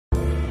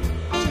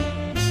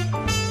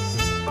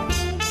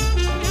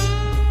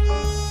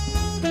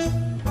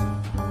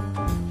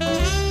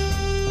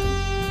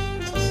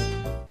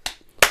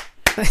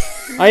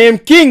I am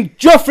King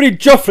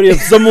Joffrey of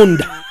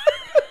Zamunda.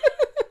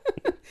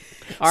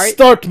 All right.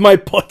 Start my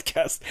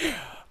podcast.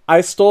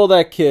 I stole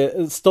that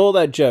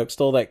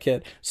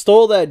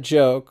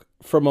joke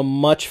from a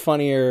much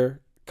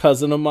funnier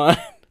cousin of mine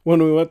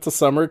when we went to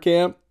summer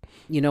camp.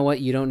 You know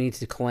what? You don't need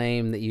to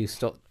claim that you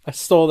stole. I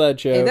stole that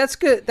joke. Hey, that's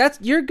good.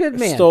 You're a good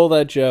man. I stole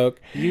that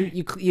joke.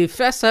 You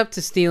fess up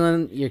to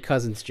stealing your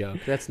cousin's joke.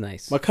 That's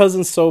nice. My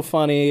cousin's so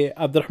funny.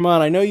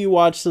 Abdurrahman, I know you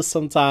watch this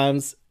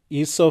sometimes.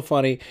 He's so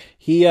funny.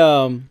 We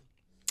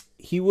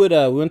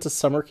went to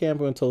summer camp.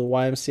 We went to the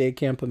YMCA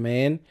camp in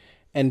Maine,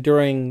 and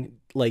during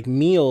like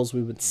meals,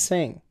 we would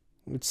sing.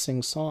 We'd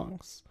sing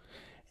songs,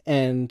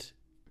 and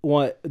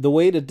the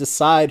way to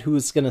decide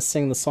who's going to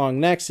sing the song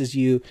next is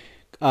you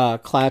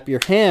clap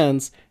your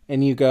hands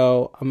and you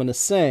go, "I'm going to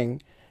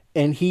sing."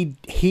 And he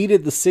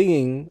did the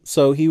singing,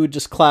 so he would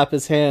just clap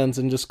his hands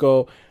and just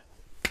go,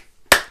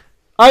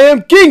 "I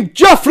am King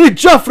Joffrey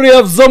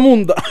of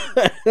Zamunda."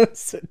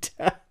 Sit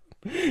down.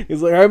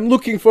 He's like, "I'm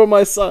looking for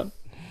my son."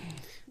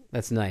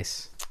 That's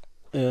nice.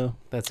 Yeah.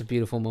 That's a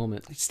beautiful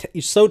moment.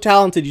 You're so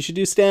talented. You should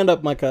do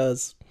stand-up, my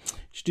cuz. You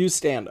should do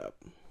stand-up.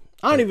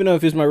 I don't even know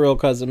if he's my real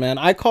cousin, man.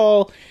 I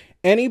call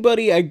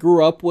anybody I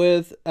grew up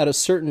with at a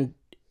certain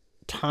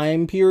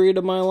time period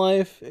of my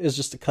life is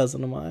just a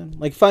cousin of mine.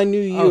 Like, if I knew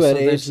you at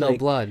age no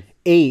blood.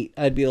 8,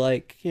 I'd be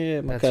like,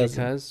 yeah, my That's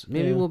cousin. your cuz?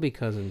 Maybe we'll be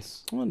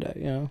cousins. One day,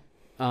 yeah.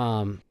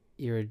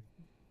 You're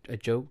a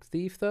joke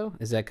thief, though?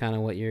 Is that kind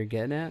of what you're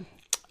getting at?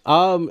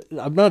 I'm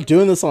not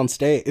doing this on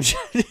stage,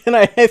 and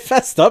I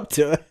fessed up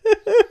to it.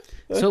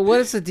 So what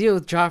is the deal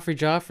with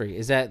Joffrey?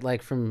 Is that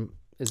like from?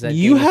 Is that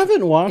you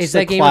haven't watched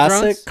the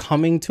classic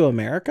Coming to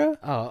America?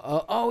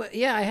 Oh,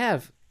 yeah, I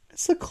have.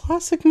 It's a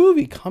classic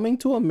movie, Coming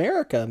to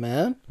America,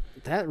 man.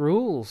 That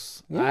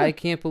rules. Yeah. I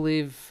can't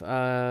believe.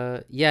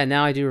 Yeah,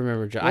 now I do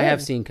remember. I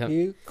have seen.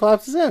 He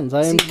claps his hands.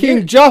 I am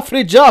King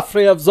Joffrey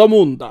of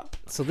Zamunda.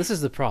 So this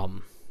is the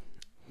problem.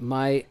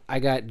 I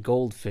got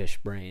goldfish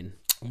brain.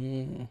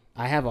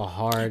 I have a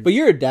hard. But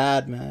you're a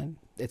dad, man.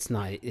 It's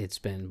not. It's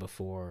been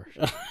before.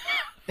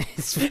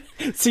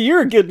 So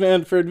you're a good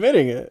man for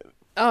admitting it.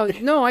 Oh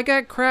no, I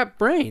got crap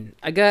brain.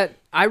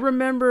 I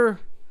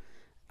remember.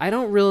 I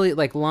don't really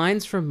like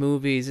lines from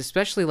movies,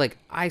 especially like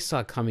I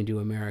saw Coming to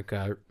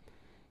America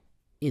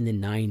in the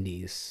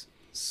 90s.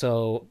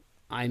 So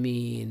I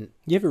mean,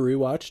 you ever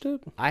rewatched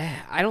it?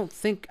 I don't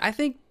think. I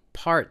think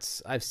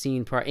parts I've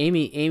seen.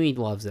 Amy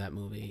loves that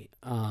movie.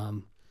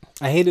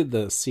 I hated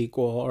the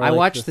sequel. I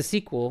watched the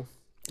sequel.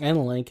 I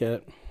didn't like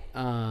it.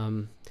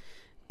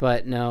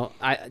 But no,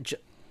 I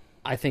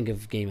think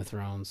of Game of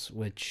Thrones,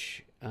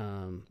 which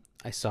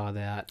I saw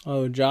that.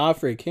 Oh,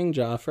 King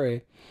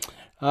Joffrey.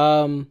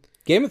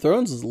 Game of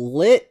Thrones is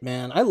lit,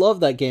 man. I love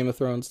that Game of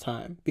Thrones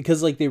time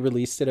because like they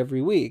released it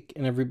every week,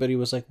 and everybody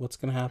was like, "What's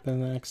gonna happen in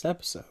the next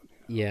episode?"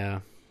 Yeah,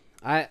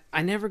 I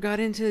never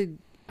got into it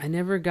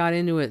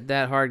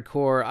that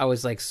hardcore. I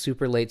was like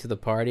super late to the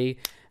party.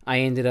 I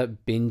ended up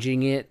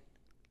binging it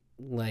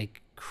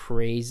like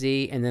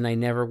crazy, and then I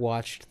never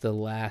watched the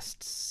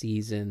last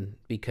season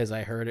because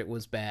I heard it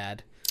was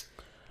bad.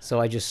 So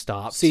I just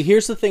stopped. See,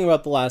 here's the thing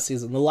about the last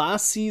season. The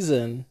last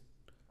season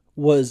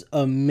was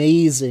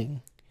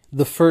amazing.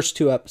 The first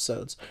 2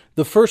 episodes.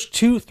 The first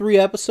 2-3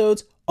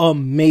 episodes,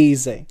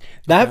 amazing.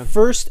 That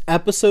first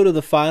episode of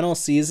the final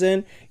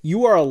season,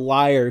 you are a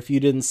liar if you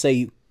didn't say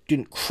you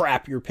didn't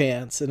crap your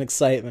pants in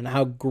excitement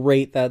how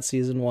great that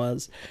season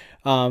was.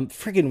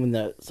 Freaking when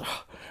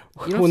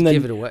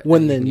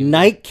the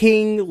Night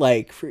King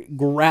like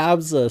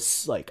grabs a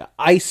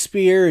ice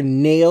spear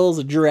and nails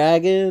a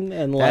dragon,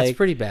 and like that's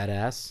pretty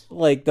badass.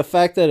 Like the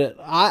fact that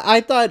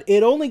I thought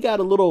it only got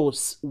a little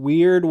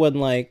weird when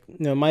like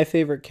my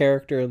favorite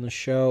character in the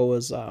show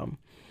was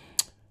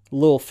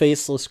little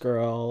faceless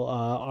girl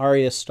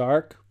Arya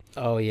Stark.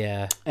 Oh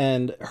yeah,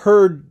 and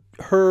her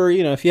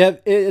if you have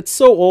it's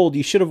so old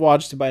you should have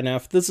watched it by now.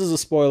 If this is a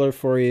spoiler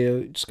for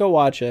you, just go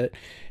watch it.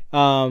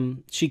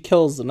 She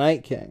kills the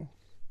Night King.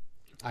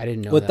 I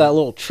didn't know with that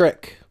little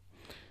trick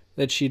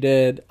that she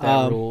did.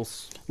 That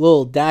rules.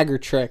 Little dagger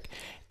trick.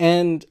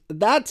 And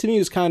that to me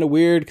was kind of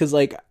weird because,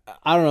 like,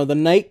 I don't know, the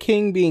Night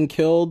King being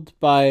killed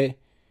by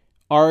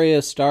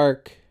Arya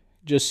Stark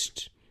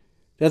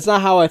that's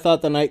not how I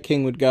thought the Night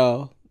King would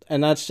go.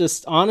 And that's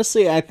just,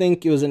 honestly, I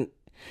think it was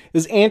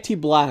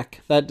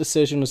anti-black. That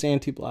decision was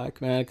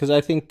anti-black, man, because I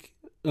think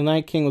the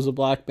Night King was a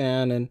black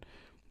man and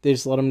they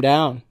just let him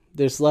down.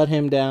 They just let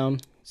him down.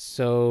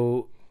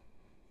 So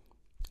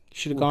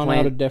should have gone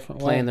out a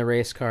different way. Playing the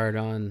race card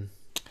on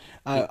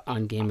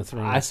Game of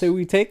Thrones. I say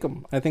we take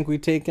him. I think we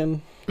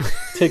taken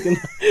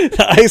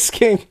the Ice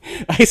King.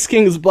 Ice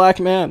King is a black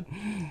man.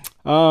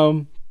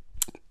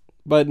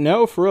 But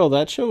no, for real,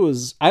 that show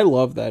was. I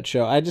love that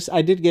show. I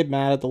did get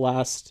mad at the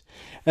last,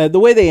 the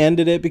way they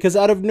ended it, because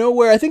out of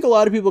nowhere, I think a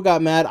lot of people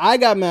got mad. I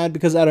got mad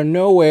because out of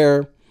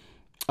nowhere,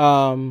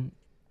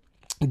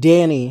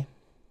 Dany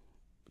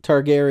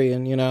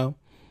Targaryen,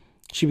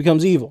 she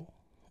becomes evil.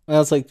 And I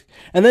was like,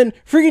 and then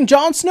freaking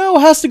Jon Snow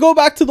has to go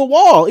back to the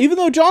Wall, even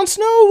though Jon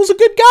Snow was a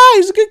good guy.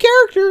 He's a good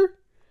character.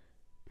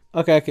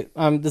 Okay.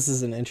 This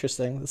isn't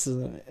interesting. This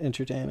isn't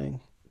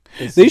entertaining.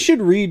 They should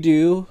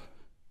redo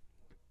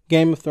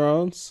Game of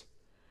Thrones,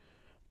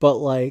 but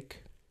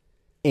like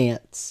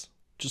ants,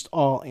 just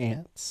all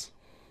ants.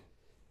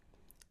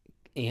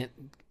 Ant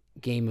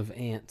Game of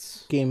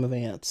Ants. Game of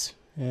Ants.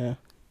 Yeah.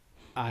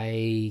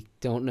 I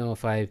don't know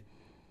if I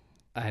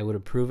would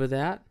approve of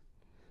that.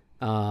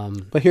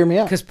 But hear me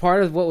out. Because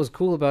part of what was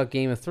cool about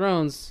Game of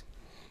Thrones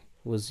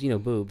was,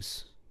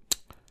 boobs.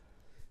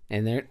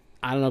 And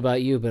I don't know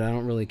about you, but I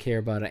don't really care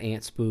about an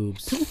ant's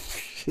boobs.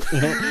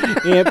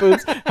 Ant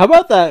boobs. How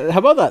about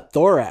that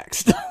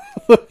thorax?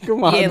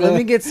 Come on. Yeah, man. let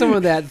me get some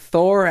of that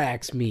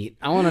thorax meat.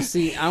 I want to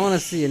see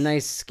a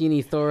nice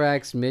skinny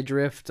thorax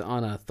midriff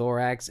on a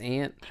thorax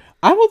ant.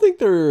 I don't think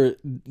they're.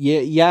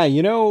 Yeah.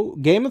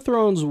 Game of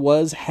Thrones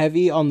was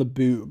heavy on the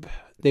boob.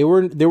 They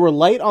were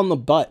light on the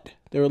butt.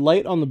 They were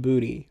light on the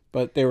booty,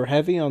 but they were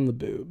heavy on the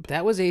boob.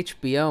 That was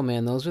HBO,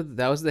 man.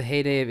 That was the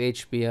heyday of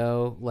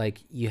HBO. Like,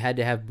 you had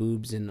to have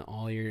boobs in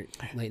all your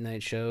late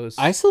night shows.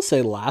 I still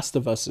say Last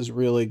of Us is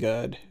really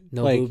good.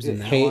 No boobs in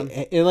that one.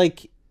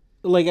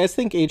 Like I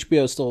think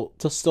HBO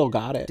still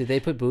got it. Did they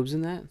put boobs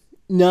in that?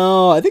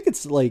 No, I think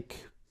it's like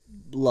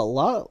a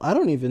lot. I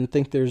don't even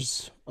think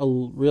there's a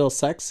real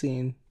sex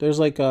scene. There's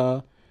like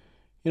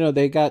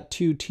they got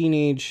two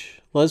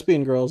teenage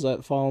lesbian girls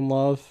that fall in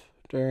love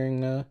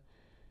during a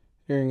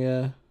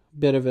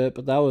bit of it,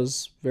 but that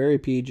was very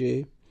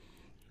PG.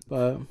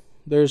 But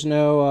there's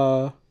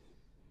no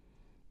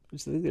I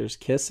think there's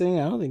kissing.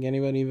 I don't think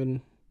anyone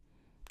even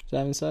is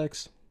having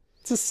sex.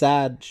 It's a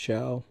sad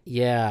show.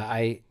 Yeah,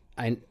 I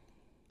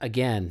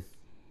again,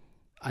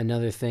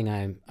 another thing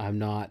I'm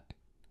not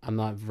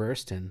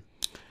versed in.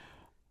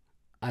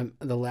 I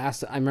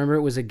remember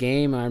it was a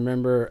game. I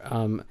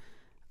remember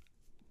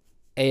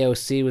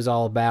AOC was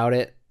all about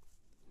it.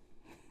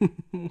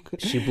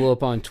 She blew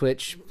up on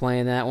Twitch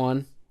playing that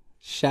one.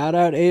 Shout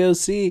out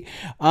AOC.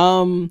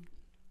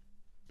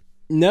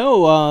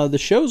 No, the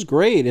show's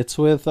great. It's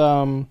with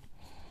I'm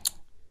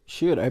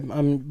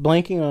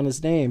blanking on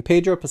his name.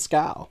 Pedro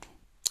Pascal.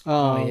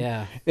 Oh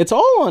yeah. It's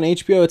all on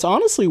HBO. It's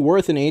honestly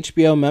worth an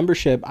HBO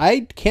membership.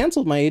 I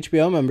canceled my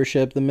HBO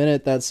membership the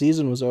minute that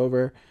season was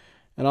over,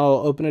 and I'll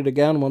open it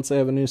again once they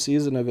have a new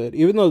season of it.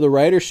 Even though the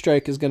writer's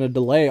strike is going to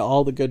delay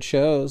all the good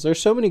shows.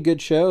 There's so many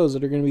good shows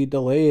that are going to be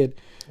delayed.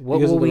 What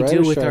will we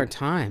do with our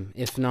time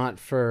if not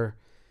for,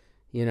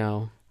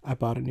 I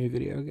bought a new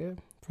video game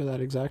for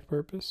that exact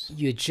purpose.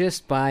 You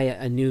just buy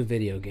a new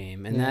video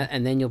game, and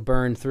and then you'll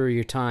burn through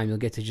your time. You'll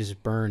get to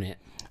just burn it.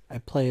 I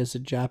play as a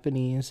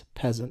Japanese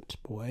peasant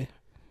boy,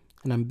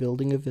 and I'm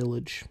building a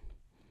village.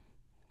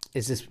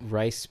 Is this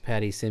Rice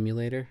Paddy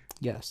Simulator?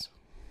 Yes.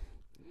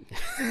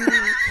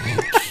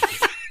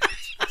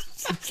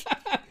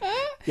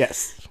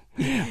 Yes.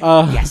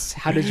 Yes.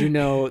 How did you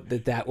know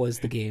that was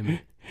the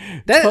game?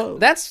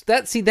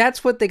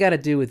 That's what they got to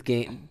do with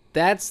game.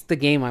 That's the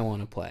game I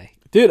want to play.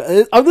 Dude,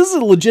 this is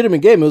a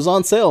legitimate game. It was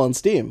on sale on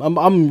Steam.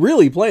 I'm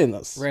really playing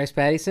this. Rice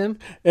Paddy Sim?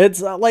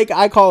 It's like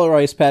I call it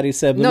Rice Paddy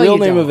Sim. The real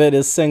name of it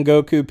is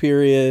Sengoku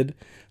period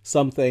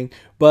something.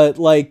 But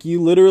like you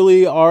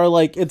literally are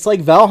like it's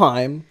like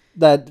Valheim,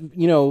 that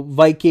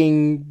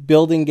Viking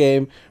building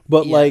game,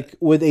 but like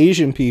with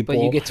Asian people.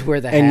 But you get to wear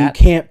the hat. And you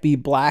can't be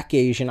black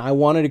Asian. I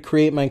wanted to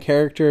create my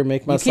character and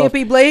make myself. You can't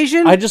be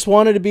Blasian? I just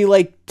wanted to be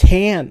like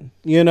tan,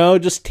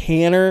 just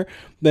tanner.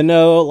 But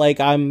no, like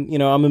I'm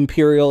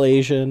Imperial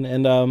Asian,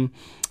 and I'm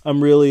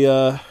really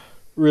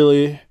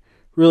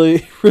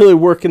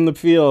working the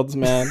fields,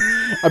 man.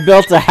 I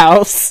built a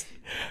house.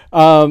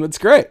 It's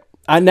great.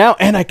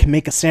 I can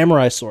make a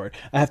samurai sword.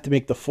 I have to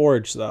make the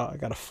forge though. I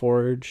gotta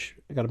forge.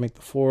 I gotta make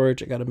the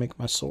forge. I gotta make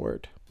my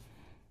sword.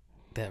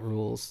 That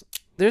rules.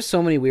 There's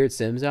so many weird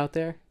Sims out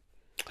there.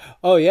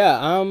 Oh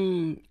yeah.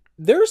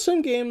 There are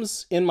some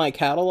games in my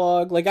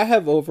catalog. Like I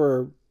have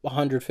over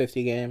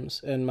 150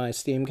 games in my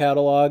Steam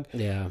catalog.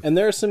 Yeah. And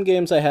there are some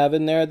games I have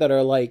in there that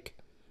are like,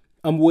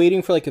 I'm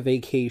waiting for like a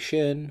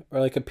vacation or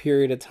like a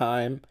period of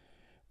time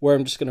where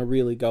I'm just going to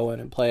really go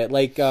in and play it.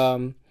 Like,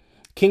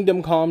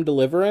 Kingdom Come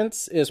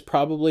Deliverance is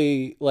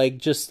probably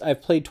like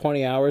I've played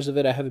 20 hours of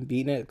it. I haven't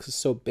beaten it because it's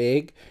so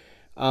big.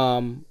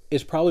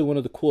 It's probably one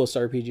of the coolest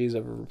RPGs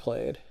I've ever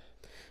played.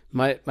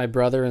 My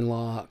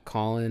brother-in-law,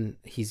 Colin,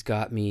 he's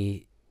got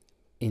me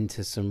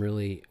into some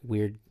really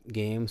weird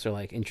games, or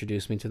like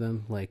introduced me to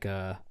them, like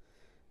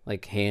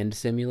Hand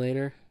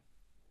Simulator.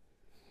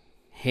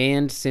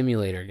 Hand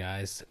Simulator,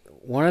 guys.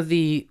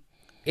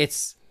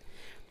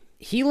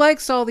 He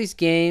likes all these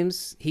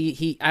games.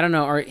 He I don't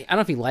know, or I don't know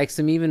if he likes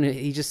them even.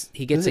 He gets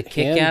a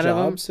kick out of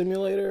them.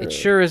 Simulator? It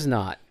sure is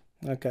not.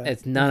 Okay.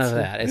 It's none of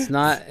that.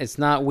 It's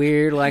not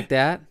weird like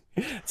that.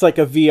 It's like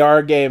a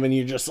VR game and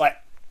you're just like,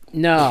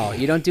 no,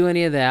 you don't do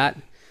any of that.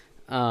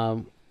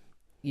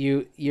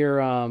 You're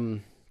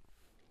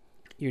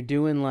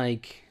doing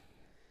like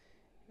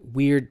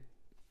weird,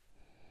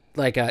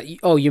 like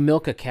you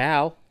milk a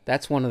cow.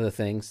 That's one of the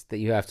things that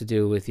you have to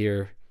do with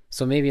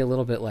so maybe a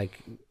little bit like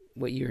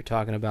what you were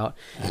talking about,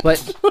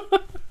 but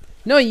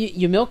no,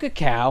 you milk a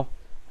cow,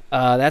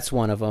 That's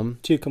one of them.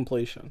 To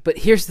completion. But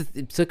here's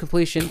to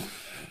completion.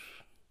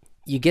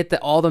 You get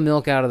all the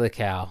milk out of the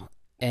cow,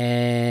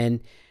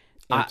 and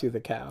Empty the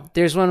cow.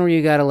 there's one where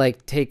you gotta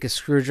like take a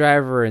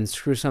screwdriver and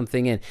screw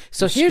something in.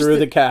 So here's Screw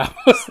the cow.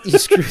 you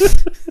screw.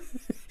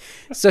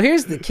 So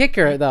here's the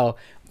kicker, though.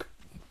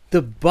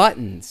 The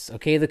buttons,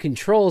 okay, the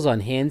controls on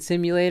Hand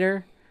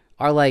Simulator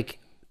are like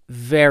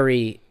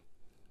very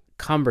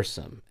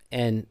cumbersome,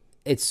 and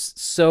it's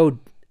so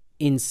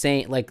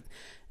insane. Like,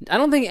 I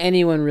don't think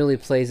anyone really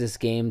plays this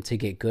game to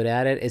get good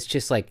at it. It's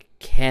just like,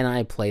 can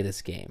I play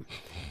this game?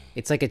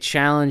 It's like a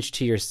challenge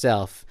to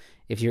yourself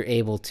if you're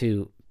able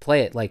to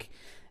play it. Like,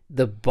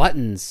 the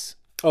buttons.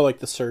 Oh, like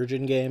the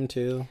surgeon game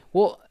too.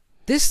 Well,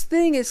 this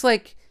thing is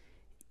like,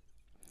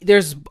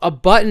 there's a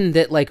button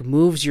that like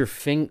moves your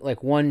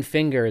like one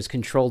finger is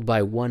controlled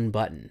by one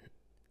button.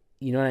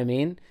 You know what I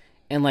mean?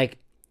 And like,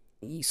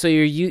 so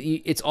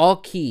it's all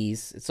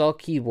keys. It's all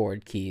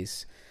keyboard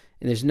keys,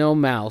 and there's no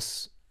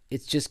mouse.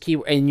 It's just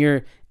keyboard, and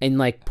you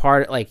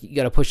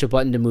got to push a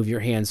button to move your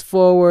hands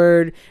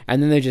forward,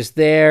 and then they're just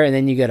there, and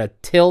then you got to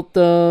tilt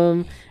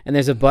them, and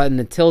there's a button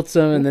that tilts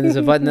them, and then there's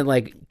a button that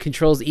like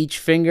controls each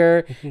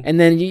finger, and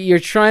then you're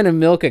trying to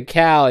milk a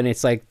cow, and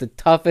it's like the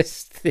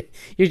toughest thing.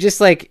 You're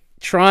just like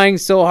trying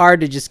so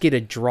hard to just get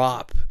a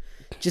drop.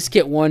 Just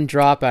get one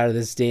drop out of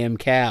this damn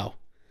cow.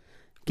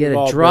 Get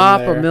a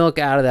drop of milk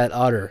out of that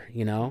udder,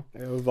 you know?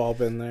 Yeah, we've all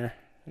been there.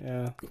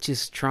 Yeah.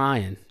 Just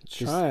trying,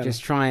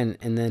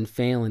 and then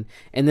failing.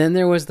 And then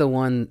there was the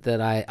one that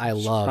I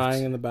loved.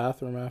 Crying in the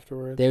bathroom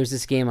afterwards. There was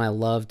this game I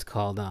loved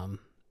called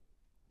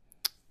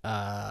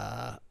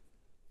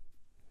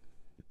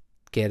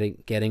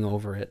Getting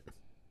Over It.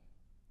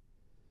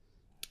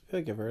 I feel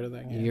like I've heard of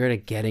that game. You heard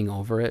of Getting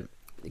Over It?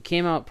 It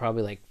came out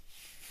probably like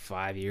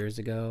 5 years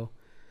ago,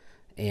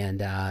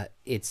 and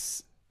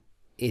it's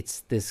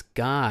this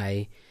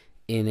guy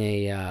in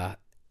a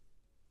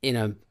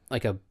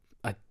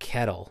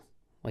kettle,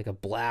 like a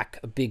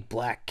big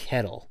black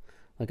kettle,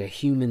 like a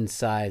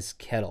human-sized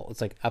kettle.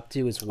 It's like up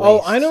to his waist.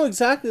 Oh, I know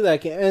exactly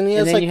that game. And he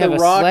has like you have the a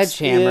rocks,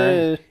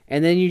 sledgehammer, yeah.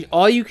 and then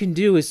all you can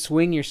do is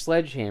swing your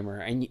sledgehammer,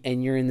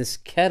 and you're in this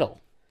kettle.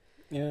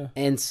 Yeah.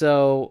 And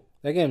so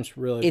that game's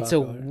really it's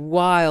popular. a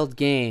wild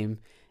game,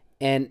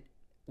 and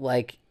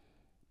like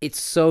it's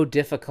so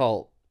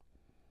difficult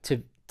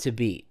to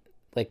beat.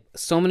 Like,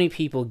 so many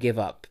people give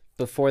up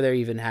before they're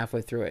even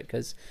halfway through it,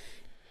 because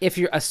if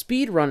you're a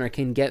speed runner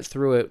can get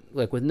through it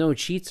like with no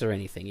cheats or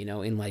anything, you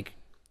know, in like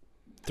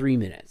 3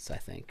 minutes. I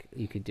think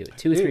you could do it.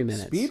 2 or 3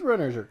 minutes.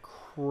 Speedrunners are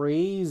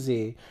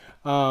crazy,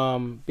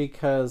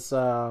 because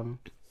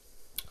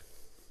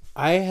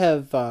I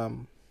have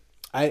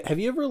have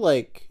you ever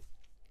like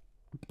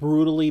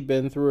brutally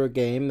been through a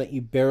game that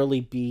you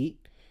barely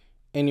beat,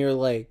 and you're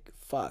like,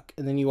 fuck,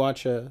 and then you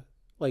watch a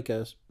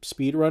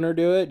speedrunner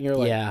do it, and you're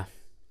like, yeah.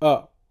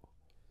 Oh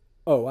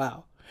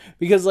wow.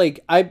 Because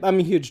like I'm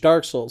a huge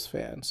Dark Souls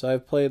fan, so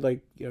I've played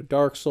like, you know,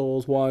 Dark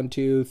Souls 1,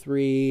 2,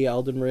 3,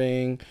 Elden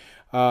Ring,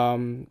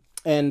 and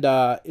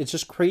it's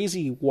just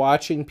crazy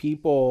watching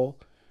people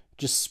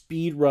just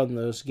speed run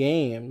those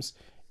games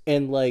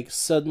and like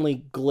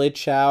suddenly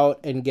glitch out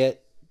and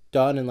get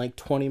done in like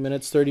 20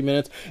 minutes, 30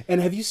 minutes.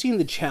 And have you seen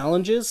the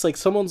challenges? Like,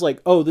 someone's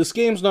like, oh, this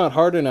game's not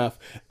hard enough,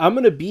 I'm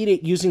gonna beat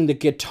it using the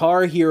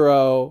Guitar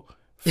Hero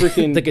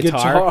freaking the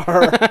guitar.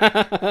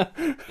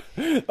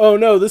 Oh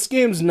no, this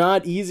game's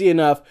not easy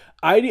enough.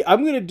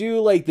 I'm gonna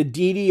do like the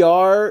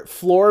DDR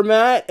floor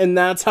mat, and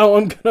that's how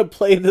I'm gonna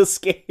play this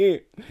game.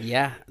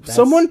 Yeah,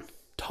 someone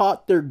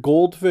taught their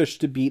goldfish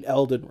to beat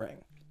Elden Ring.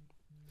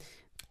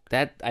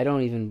 That I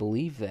don't even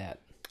believe that.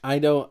 I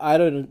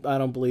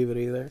don't believe it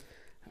either.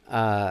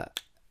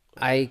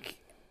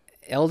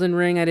 Elden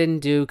Ring I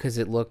didn't do because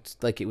it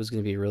looked like it was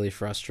gonna be really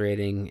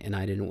frustrating, and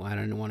I didn't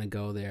want to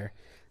go there.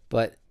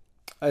 But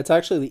it's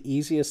actually the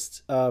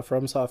easiest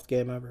FromSoft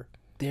game ever.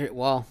 There you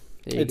go.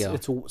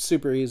 It's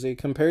super easy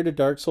compared to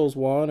Dark Souls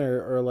 1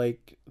 or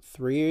like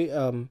 3.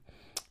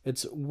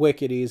 It's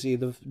wicked easy.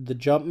 The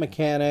jump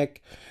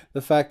mechanic,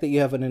 the fact that you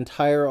have an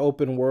entire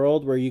open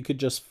world where you could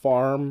just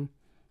farm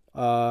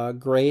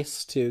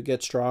grace to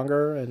get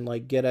stronger and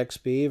like get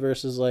XP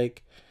versus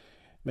like,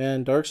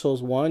 man, Dark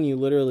Souls 1, you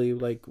literally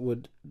like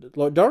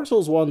Dark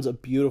Souls 1's a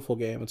beautiful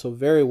game. It's a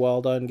very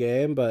well done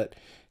game, but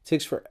it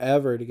takes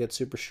forever to get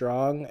super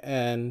strong.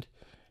 And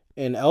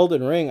in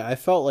Elden Ring, I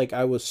felt like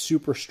I was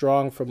super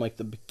strong from like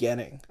the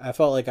beginning. I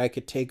felt like I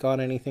could take on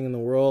anything in the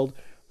world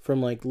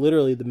from like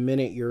literally the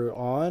minute you're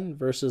on,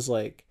 versus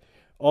like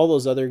all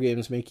those other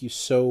games make you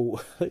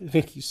so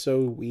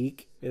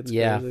weak. It's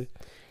crazy.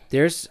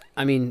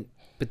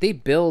 But they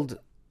build,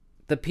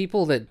 the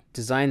people that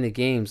design the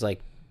games,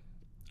 like,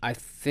 I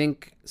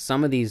think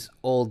some of these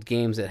old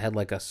games that had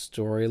like a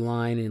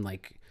storyline and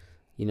like,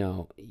 you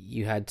know,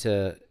 you had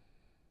to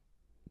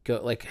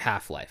go like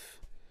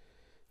Half-Life.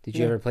 Did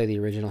you ever play the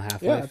original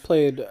Half-Life? Yeah, I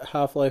played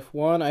Half-Life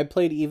 1. I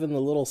played even the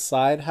little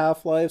side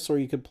Half-Lives where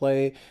you could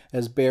play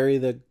as Barry,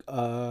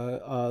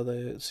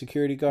 the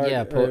security guard.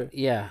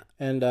 Yeah.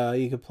 And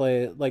you could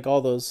play like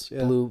all those.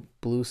 Yeah.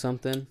 Blue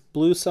something.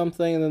 Blue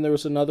something, and then there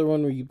was another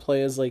one where you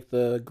play as like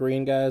the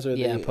green guys or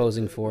the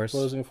opposing force.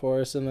 Opposing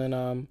force, and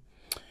then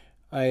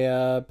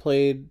I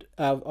played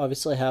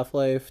obviously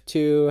Half-Life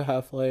 2,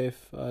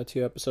 Half-Life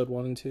 2 Episode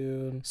 1 and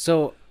 2.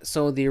 So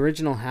the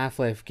original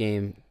Half-Life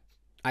game,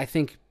 I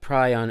think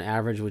probably on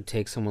average would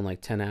take someone like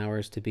 10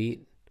 hours to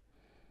beat.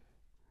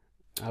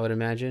 I would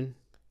imagine.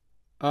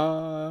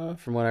 From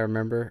what I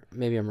remember,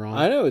 maybe I'm wrong.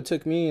 I know it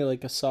took me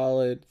like a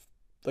solid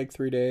like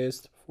 3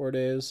 days, 4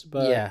 days,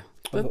 but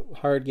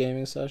hard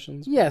gaming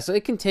sessions. Yeah, so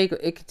it can take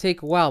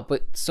a while,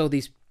 but so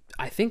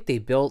I think they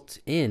built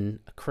in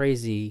a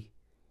crazy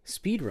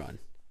speed run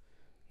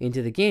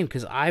into the game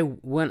because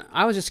when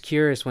I was just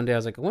curious one day, I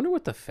was like, I wonder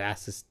what the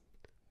fastest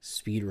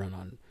speed run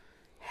on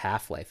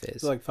Half-Life is.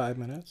 It's like 5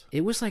 minutes.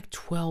 It was like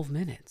 12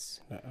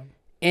 minutes. Uh-oh.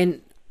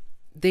 And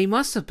they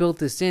must have built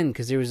this in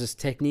because there was this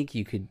technique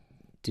you could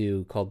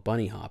do called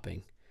bunny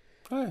hopping.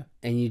 Oh, yeah.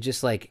 And you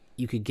just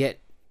you could get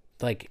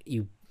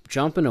you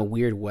jump in a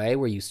weird way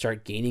where you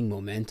start gaining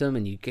momentum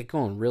and you get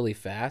going really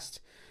fast.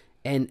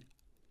 And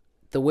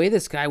the way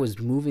this guy was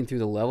moving through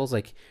the levels,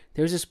 there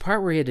was this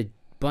part where he had to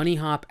bunny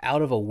hop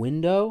out of a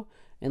window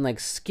and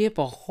skip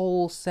a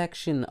whole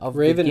section of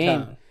the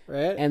game.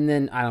 Right? And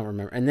then I don't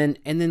remember. And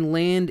then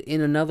land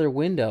in another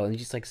window and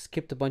just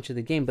skipped a bunch of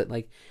the game. But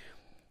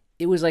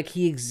it was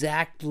he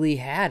exactly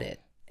had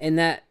it. And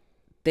that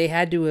they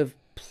had to have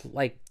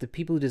the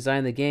people who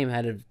designed the game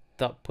had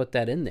to put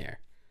that in there.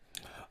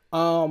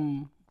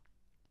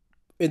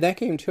 In that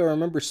game too, I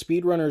remember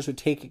speedrunners would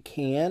take a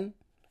can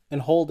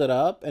and hold it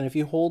up, and if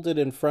you hold it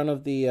in front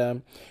of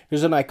the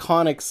there's an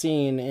iconic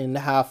scene in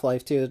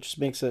Half-Life 2 that just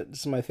makes it, this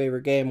is my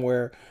favorite game,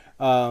 where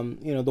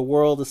the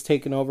world is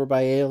taken over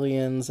by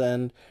aliens,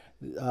 and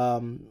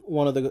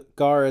one of the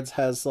guards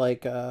has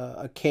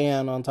a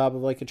can on top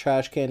of a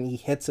trash can, and he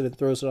hits it and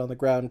throws it on the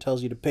ground and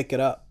tells you to pick it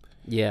up.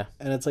 Yeah.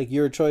 And it's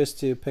your choice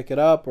to pick it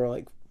up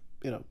or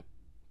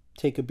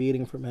take a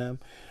beating from him.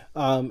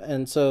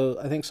 And so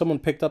I think someone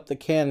picked up the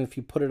can, and if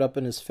you put it up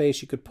in his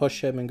face, you could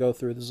push him and go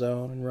through the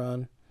zone and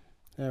run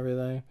and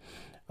everything.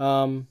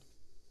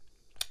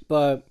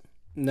 But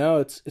no,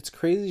 it's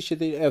crazy shit.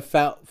 They have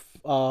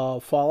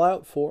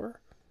Fallout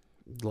 4.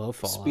 Love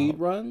Fallout. Speed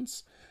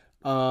runs.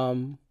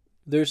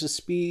 There's a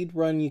speed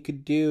run you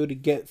could do to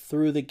get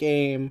through the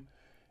game,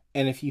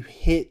 and if you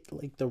hit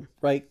the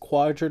right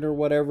quadrant or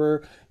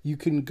whatever, you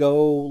can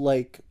go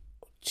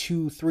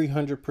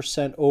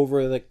 200-300%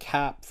 over the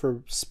cap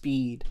for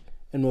speed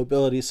and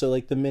mobility. So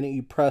the minute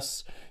you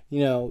press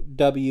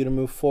W to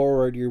move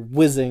forward, you're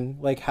whizzing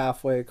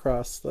halfway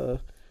across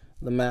the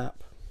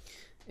map.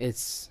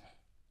 It's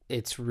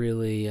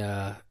really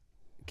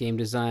game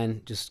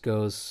design just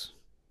goes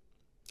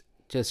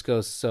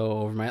so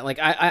over my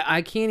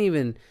I can't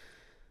even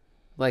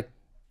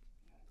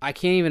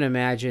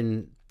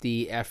imagine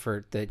the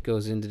effort that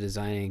goes into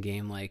designing a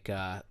game like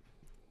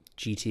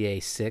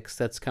GTA 6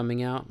 that's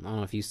coming out. I don't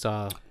know if you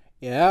saw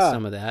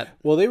some of that.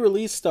 Well, they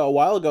released a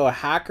while ago, a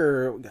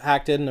hacker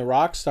hacked into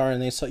Rockstar,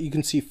 and you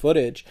can see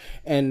footage.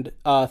 And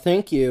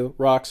thank you,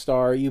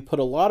 Rockstar. You put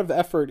a lot of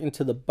effort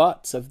into the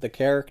butts of the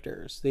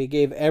characters. They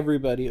gave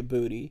everybody a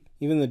booty.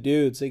 Even the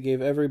dudes, they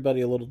gave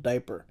everybody a little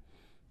diaper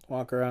to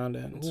walk around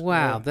in.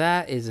 Wow,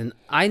 that is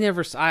I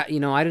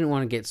didn't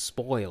want to get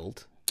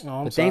spoiled.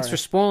 Oh, but thanks for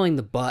spoiling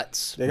the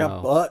butts. They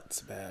got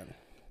butts, man.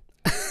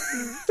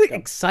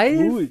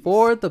 Excited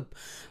for the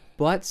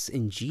butts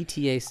in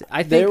GTA 6.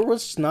 I think there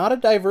was not a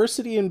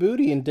diversity in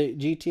booty in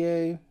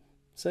GTA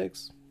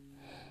 6.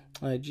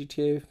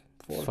 GTA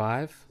 4.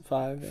 5?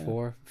 5, yeah.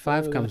 4.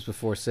 5 comes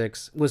before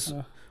 6. Was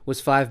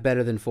 5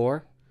 better than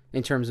 4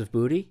 in terms of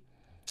booty?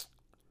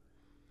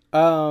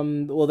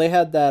 Well, they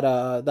had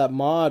that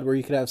mod where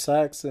you could have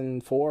sex in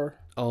 4.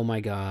 Oh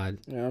my god.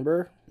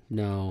 Remember?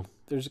 No.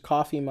 There's a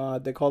coffee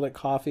mod. They called it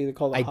coffee. They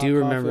called it I hot do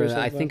coffee remember or that.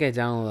 I something. think I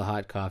downloaded the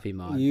hot coffee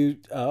mod.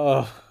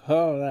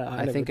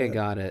 I think I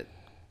got it.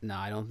 No,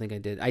 I don't think I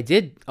did. I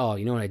did. Oh,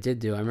 you know what I did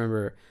do? I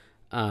remember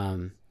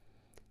the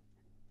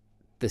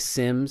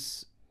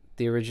Sims,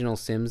 the original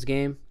Sims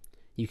game.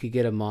 You could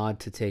get a mod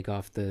to take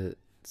off the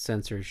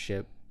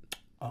censorship.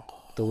 Oh.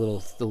 The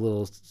little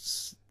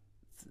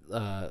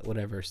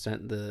whatever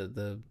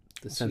the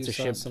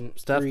censorship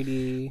stuff,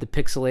 3D. the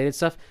pixelated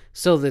stuff.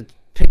 So the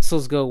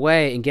pixels go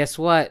away, and guess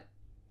what?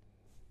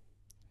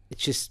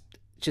 It's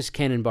just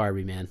Ken and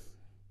Barbie, man.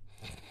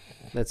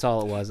 That's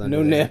all it was.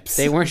 No nips.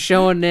 They weren't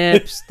showing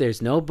nips.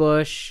 There's no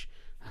bush.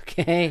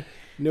 Okay.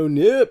 No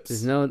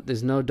nips.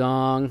 There's no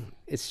dong.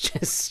 It's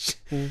just.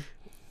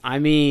 I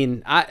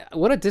mean, I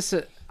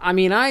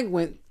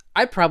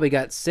probably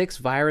got 6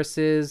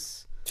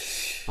 viruses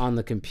on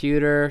the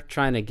computer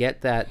trying to get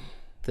the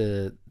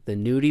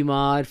nudie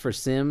mod for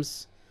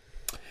Sims.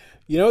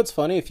 You know what's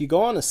funny? If you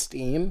go on a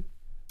Steam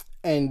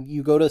and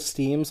you go to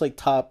Steam's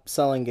top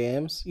selling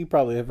games, you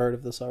probably have heard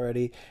of this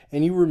already,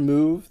 and you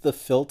remove the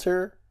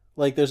filter,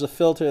 Like there's a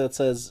filter that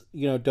says,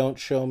 don't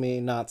show me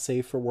not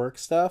safe for work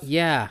stuff.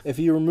 Yeah. If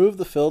you remove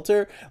the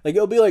filter, like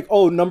it'll be like,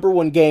 oh,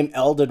 #1 game,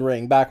 Elden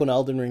Ring, back when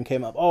Elden Ring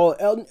came up. Oh,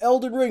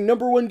 Elden Ring,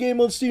 #1 game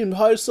on Steam,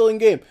 highest selling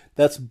game.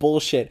 That's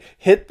bullshit.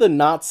 Hit the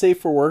not safe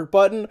for work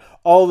button.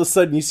 All of a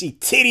sudden you see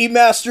Titty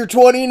Master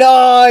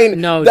 29.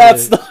 No,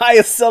 that's dude. the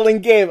highest selling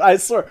game. I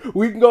swear.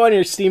 We can go on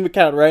your Steam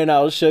account right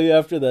now. I'll show you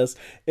after this.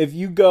 If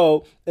you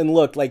go and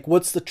look, like,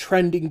 what's the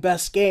trending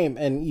best game?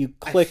 And you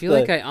click I feel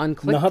like I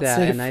unclicked that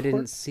and I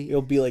didn't see.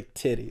 It'll be like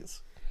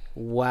titties.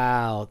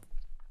 Wow.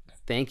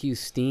 Thank you,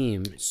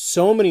 Steam.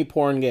 So many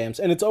porn games.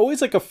 And it's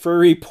always like a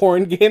furry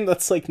porn game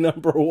that's like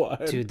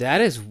 #1. Dude, that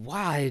is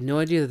wow. I had no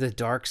idea the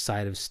dark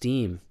side of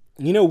Steam.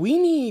 We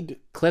need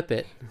Clip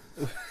it.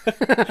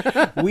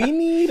 we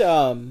need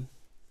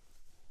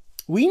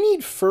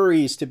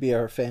furries to be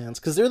our fans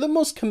because they're the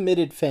most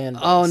committed fan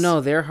base. Oh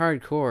no, they're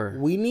hardcore.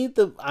 We need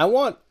I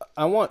want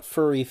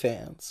furry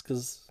fans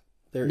because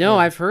they're No,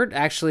 I've heard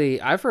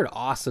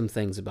awesome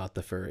things about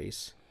the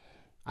furries.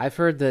 I've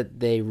heard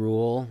that they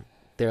rule.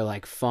 They're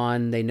like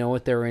fun. They know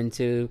what they're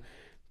into.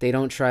 They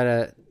don't try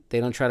to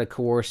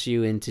coerce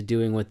you into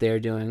doing what they're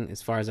doing.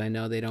 As far as I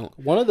know, they don't.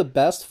 One of the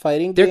best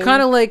fighting They're games.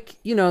 kind of like,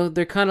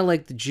 they're kind of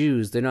like the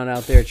Jews. They're not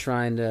out there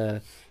trying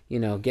to,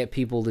 get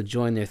people to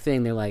join their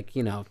thing. They're like,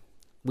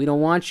 we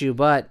don't want you,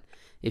 but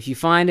if you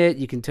find it,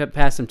 you can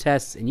pass some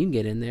tests and you can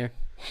get in there.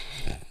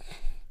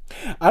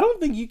 I don't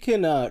think you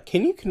can.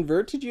 Can you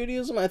convert to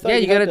Judaism? I thought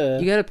you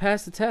gotta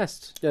pass the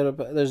test.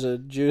 There's a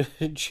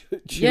Jewish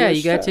Yeah,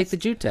 you gotta test. take the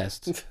Jew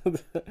test.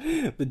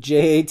 the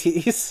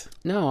JATs.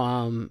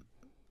 No,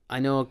 I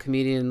know a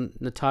comedian,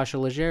 Natasha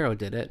Leggero,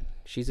 did it.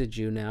 She's a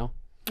Jew now.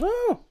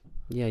 Oh,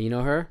 yeah, you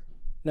know her?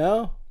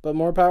 No, but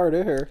more power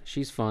to her.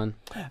 She's fun.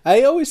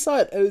 I always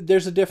thought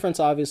there's a difference,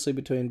 obviously,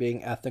 between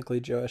being ethnically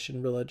Jewish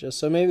and religious.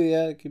 So maybe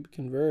it could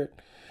convert.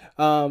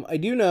 I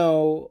do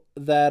know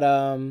that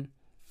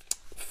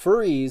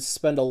furries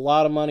spend a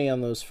lot of money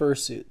on those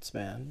fursuits,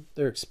 man.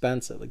 They're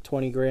expensive, like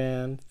 20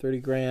 grand, 30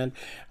 grand.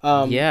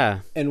 Yeah.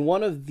 And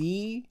one of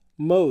the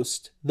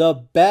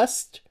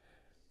best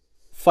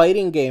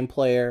fighting game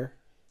player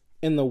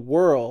in the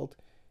world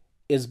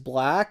is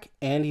black,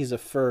 and he's a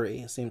furry.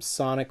 His name's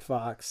Sonic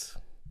Fox.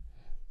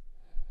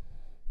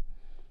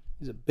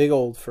 He's a big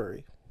old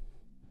furry.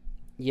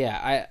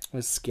 Yeah,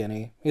 He's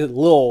skinny. He's a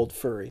little old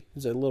furry.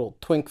 He's a little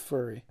twink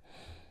furry.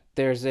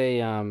 There's a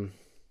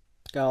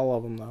Gotta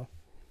love him though.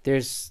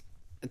 there's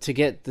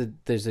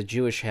a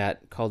Jewish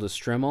hat called a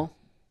strimmel.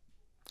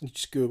 You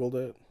just Googled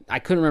it. I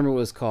couldn't remember what it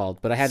was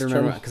called, but I had to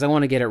remember because I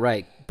want to get it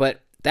right.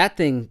 But that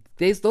thing,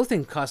 those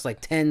things cost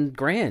like 10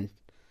 grand.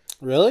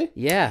 Really?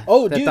 Yeah.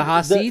 Oh, that dude, the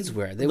Hasids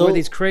wear. They wear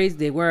these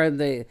crazy.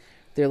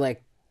 They're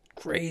like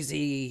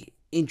crazy,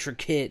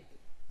 intricate,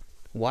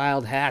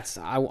 wild hats.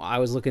 I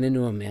was looking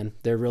into them, man.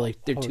 They're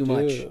too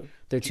much.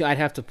 They're too. I'd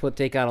have to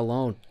take out a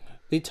loan.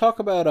 They talk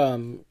about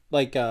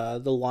the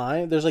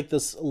lime. There's like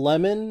this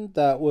lemon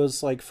that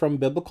was like from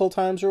biblical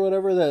times or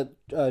whatever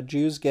that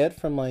Jews get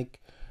from like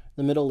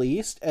the Middle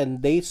East,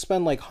 and they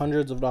spend like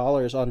hundreds of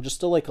dollars on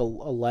just a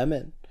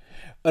lemon.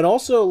 And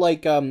also,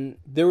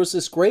 there was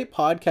this great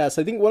podcast.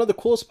 I think one of the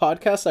coolest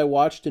podcasts I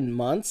watched in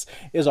months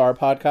is our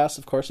podcast,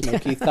 of course, No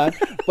Keith Time.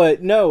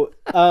 But no,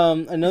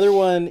 another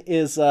one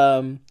is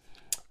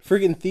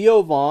freaking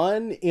Theo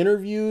Vaughn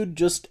interviewed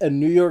just a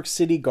New York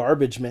City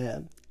garbage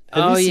man.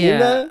 Have you seen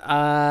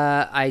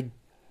that?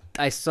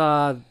 I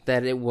saw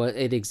that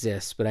it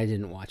exists, but I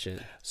didn't watch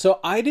it. So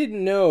I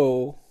didn't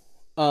know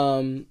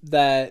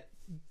that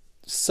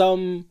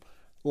some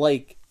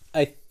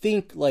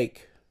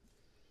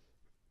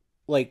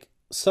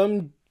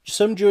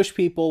some Jewish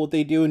people, what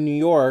they do in New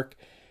York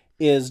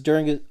is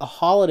during a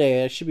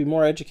holiday, I should be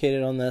more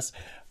educated on this,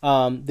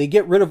 they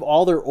get rid of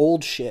all their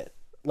old shit,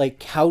 like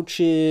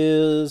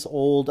couches,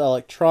 old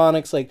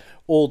electronics, like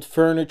old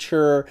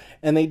furniture,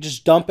 and they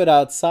just dump it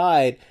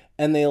outside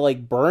and they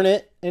like burn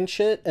it and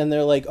shit, and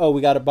they're like, oh, we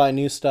got to buy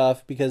new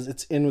stuff because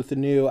it's in with the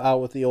new,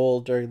 out with the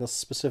old during this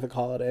specific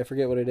holiday. I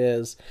forget what it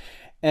is.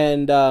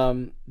 And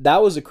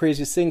that was the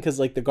craziest thing because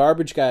like the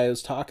garbage guy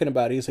was talking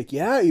about it. He's like,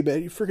 yeah, you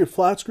bet you freaking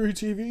flat screen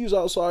TVs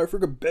outside,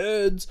 freaking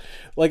beds.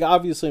 Like,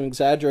 obviously I'm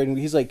exaggerating,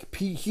 but he's like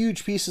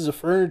huge pieces of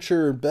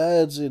furniture and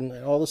beds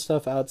and all the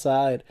stuff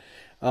outside,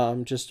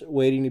 just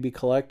waiting to be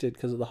collected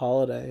because of the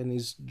holiday in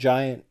these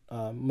giant,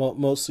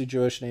 mostly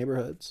Jewish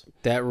neighborhoods.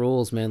 That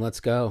rules, man. Let's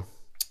go.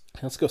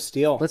 Let's go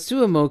steal. Let's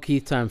do a Mo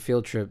Keith Time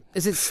field trip.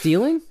 Is it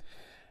stealing?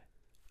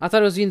 I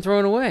thought it was being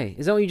thrown away.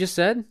 Is that what you just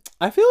said?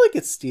 I feel like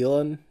it's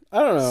stealing. I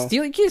don't know.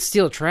 You can't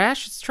steal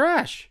trash. It's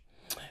trash.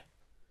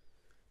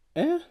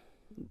 Eh?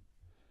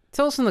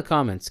 Tell us in the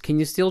comments. Can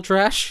you steal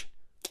trash?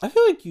 I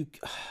feel like you...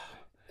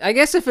 I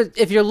guess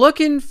if you're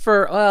looking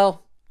for...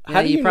 Well, yeah,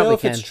 how do you probably know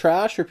if can. it's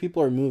trash or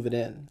people are moving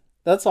in?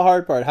 That's the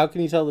hard part. How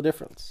can you tell the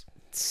difference?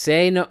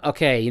 Say no...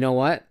 Okay, you know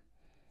what?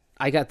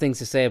 I got things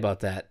to say about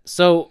that.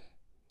 So,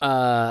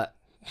 no,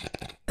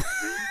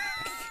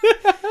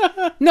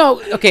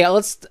 okay,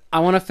 I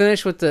want to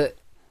finish with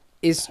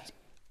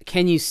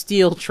can you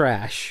steal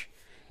trash?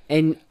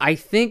 And I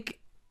think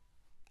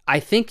I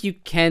think you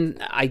can.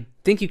 I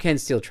think you can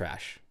steal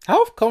trash.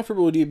 How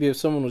comfortable would you be if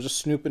someone was just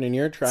snooping in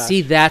your trash?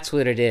 See, that's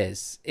what it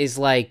is. Is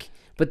like,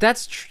 but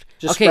that's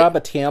just okay. Grab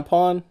a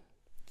tampon.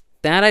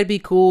 That I'd be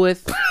cool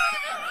with.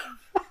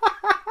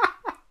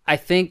 I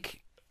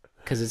think,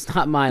 because it's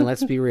not mine.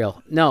 Let's be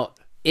real. No,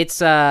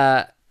 it's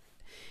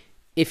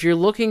if you're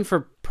looking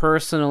for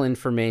personal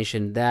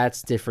information,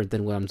 that's different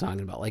than what I'm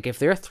talking about. Like if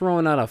they're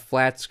throwing out a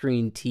flat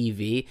screen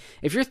TV,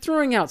 if you're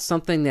throwing out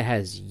something that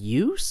has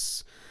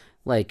use,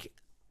 like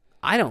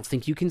I don't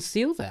think you can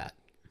steal that.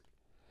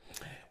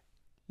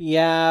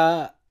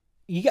 Yeah,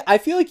 I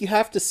feel like you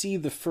have to see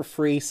the for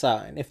free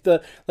sign. If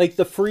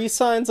the free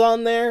sign's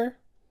on there,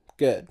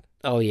 good.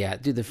 Oh yeah,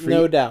 dude, the free,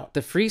 no doubt.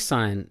 The free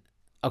sign.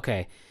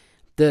 Okay,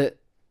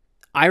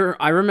 I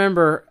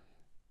remember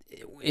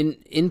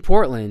in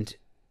Portland,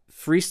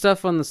 free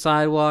stuff on the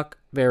sidewalk,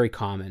 very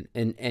common,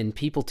 and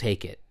people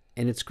take it,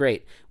 and it's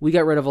great. We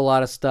got rid of a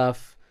lot of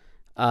stuff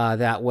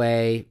that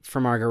way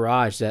from our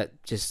garage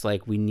that just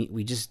like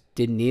we just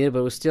didn't need it, but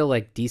it was still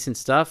like decent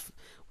stuff.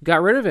 We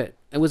got rid of it.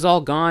 It was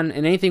all gone,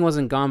 and anything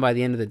wasn't gone by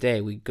the end of the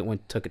day. We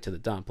took it to the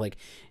dump. Like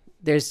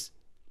there's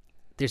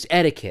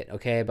etiquette,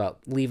 okay, about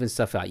leaving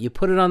stuff out. You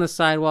put it on the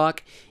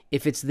sidewalk.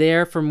 If it's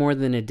there for more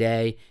than a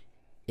day,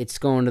 it's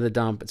going to the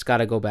dump. It's got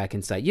to go back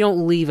inside. You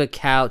don't leave a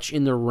couch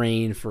in the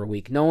rain for a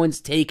week. No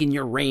one's taking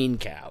your rain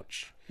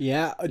couch.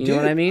 Yeah, you know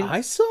what I mean?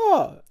 I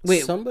saw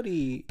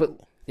somebody. But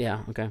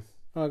yeah, okay.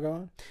 Oh, go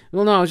on.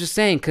 Well, no, I was just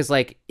saying because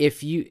like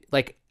if you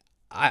like,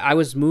 I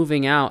was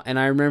moving out, and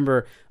I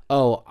remember,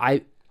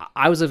 I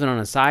was living on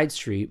a side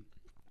street,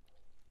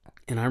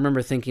 and I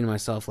remember thinking to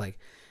myself like,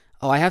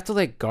 oh, I have to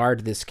like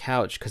guard this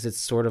couch because it's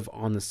sort of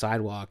on the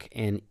sidewalk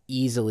and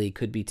easily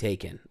could be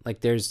taken.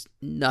 Like there's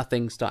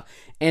nothing stop.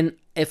 And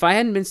if I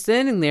hadn't been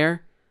standing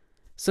there,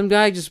 some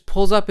guy just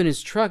pulls up in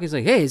his truck. He's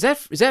like, "Hey, is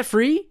that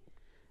free?"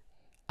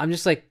 I'm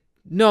just like,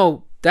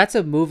 "No, that's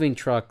a moving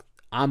truck.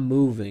 I'm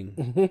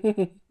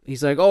moving."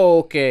 He's like, "Oh,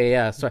 okay,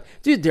 yeah, sorry,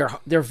 dude.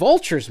 They're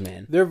vultures,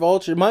 man. They're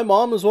vultures. My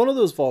mom is one of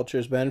those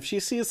vultures, man. If she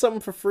sees something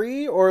for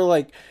free or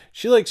like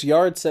she likes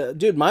yard sale,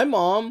 dude. My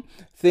mom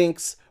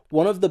thinks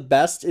one of the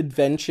best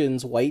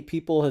inventions white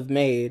people have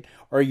made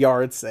are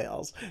yard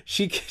sales.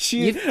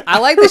 I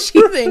like that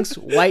she thinks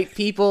white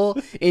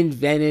people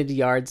invented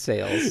yard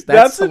sales.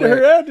 That's in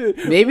her head.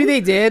 Maybe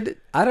they did.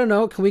 I don't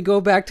know. Can we go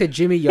back to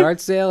Jimmy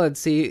Yard Sale and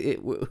see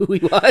who he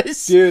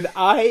was? Dude,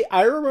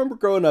 I remember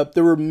growing up,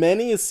 there were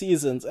many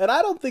seasons, and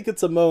I don't think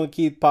it's a Mo and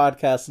Keith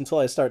podcast until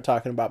I start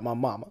talking about my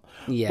mama.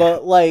 Yeah.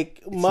 But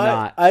like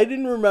I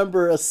didn't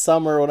remember a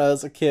summer when I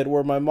was a kid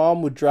where my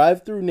mom would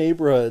drive through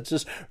neighborhoods,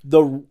 just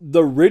the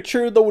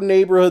richer the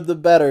neighborhood, the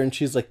better. And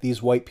she's like,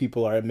 these white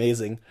people are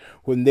amazing.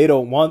 When they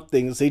don't want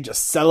things, they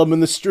just sell them in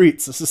the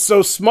streets. This is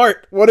so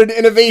smart. What an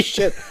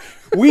innovation.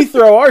 We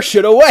throw our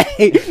shit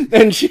away.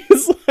 And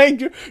she's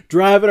like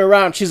driving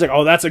around. She's like,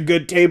 oh, that's a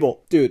good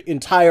table. Dude,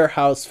 entire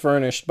house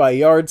furnished by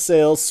yard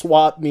sales,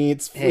 swap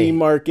meets, flea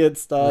market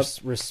stuff.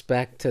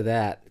 Respect to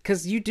that.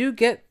 Because you do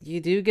get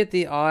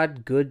the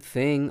odd good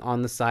thing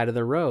on the side of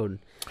the road.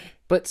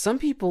 But some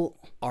people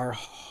are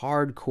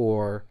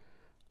hardcore.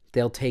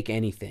 They'll take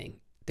anything.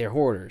 They're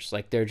hoarders.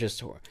 Like they're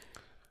just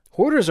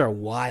hoarders are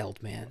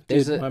wild, man.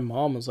 My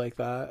mom was like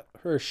that.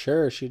 For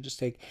sure, she'd just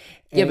take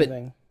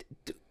anything. Yeah,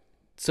 but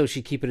so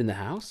she'd keep it in the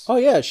house? Oh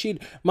yeah,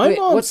 mom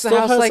what's still the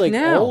house has like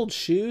now? Old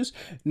shoes.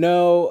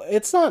 No,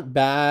 it's not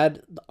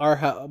bad.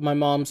 My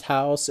mom's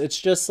house. It's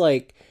just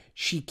like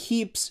she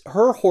keeps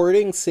her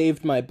hoarding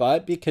saved my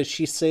butt because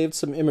she saved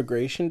some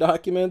immigration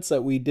documents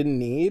that we didn't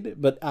need,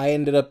 but I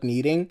ended up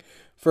needing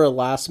for a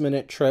last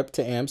minute trip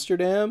to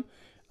Amsterdam.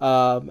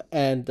 That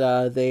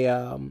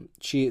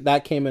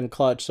came in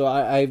clutch. So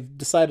I've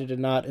decided to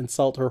not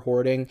insult her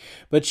hoarding,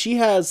 but she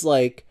has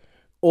like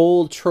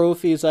old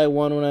trophies I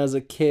won when I was a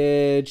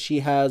kid. She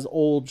has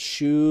old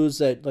shoes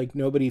that like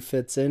nobody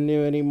fits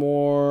into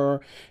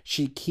anymore.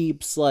 She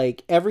keeps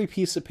like every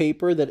piece of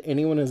paper that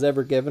anyone has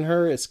ever given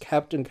her is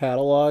kept and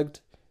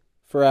cataloged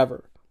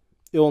forever.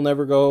 It will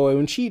never go away.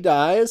 When she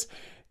dies,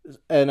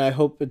 and I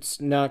hope it's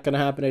not going to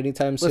happen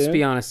anytime soon. Let's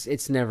be honest,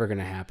 it's never going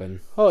to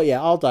happen. Oh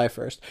yeah, I'll die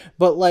first.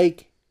 But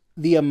like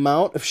the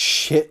amount of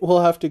shit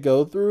we'll have to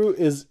go through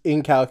is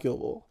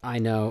incalculable. I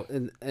know,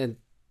 and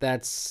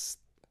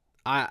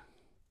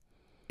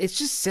it's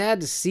just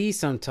sad to see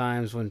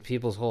sometimes when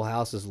people's whole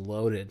house is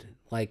loaded.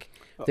 Like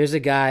there's a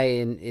guy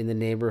in the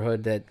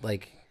neighborhood that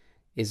like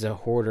is a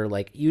hoarder.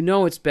 Like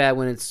it's bad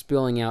when it's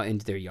spilling out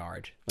into their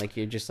yard. Like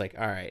you're just like,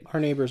 all right. Our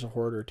neighbor's a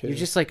hoarder too. You're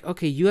just like,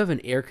 okay, you have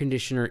an air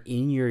conditioner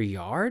in your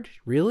yard?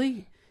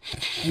 Really?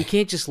 You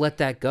can't just let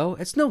that go?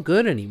 It's no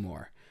good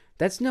anymore.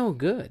 That's no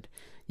good.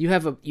 You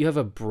have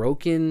a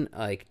broken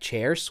like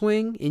chair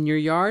swing in your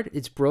yard.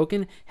 It's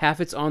broken. Half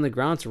it's on the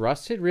ground. It's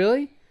rusted.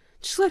 Really?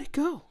 Just let it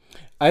go.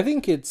 I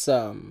think it's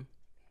so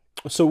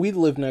we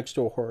live next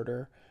to a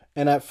hoarder,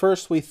 and at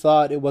first we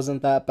thought it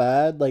wasn't that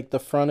bad. Like the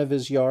front of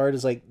his yard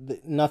is like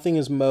nothing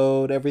is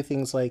mowed.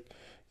 Everything's like,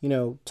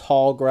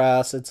 tall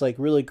grass. It's like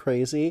really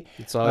crazy.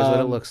 It's always what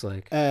it looks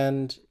like.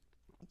 And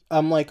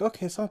I'm like,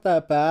 okay, it's not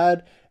that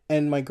bad.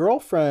 and my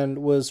girlfriend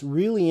was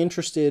really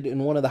interested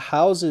in one of the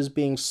houses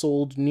being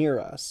sold near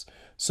us.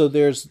 So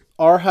there's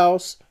our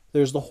house,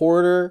 there's the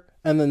Hoarder,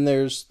 and then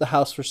there's the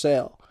house for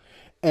sale.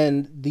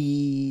 And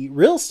the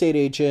real estate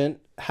agent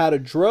had a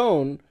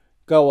drone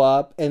go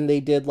up, and they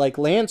did like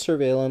land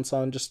surveillance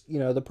on just,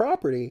 the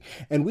property.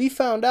 And we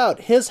found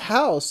out his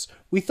house,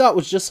 we thought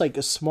was just like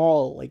a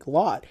small like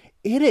lot.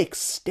 It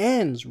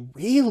extends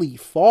really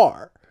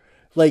far,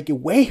 like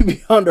way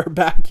beyond our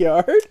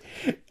backyard.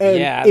 And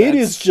Yeah, it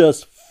is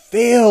just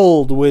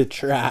filled with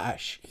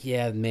trash.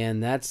 Yeah, man,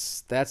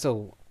 that's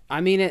a.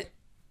 I mean it.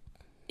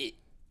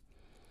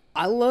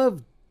 I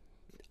love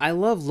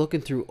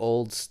looking through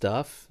old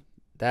stuff.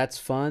 That's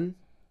fun,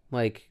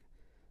 like,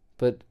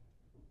 but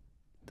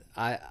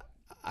I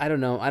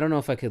don't know. I don't know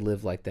if I could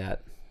live like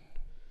that.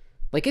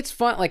 Like it's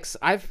fun. Like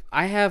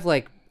I have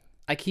like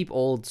I keep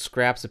old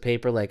scraps of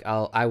paper. Like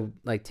I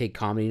like take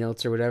comedy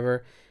notes or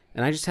whatever.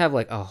 And I just have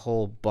like a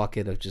whole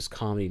bucket of just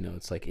comedy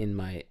notes like in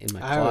my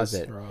closet. I always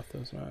throw out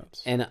those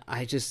notes. And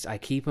I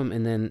keep them,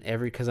 and then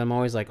because I'm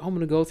always like, oh, I'm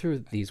gonna go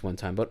through these one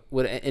time. But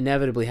what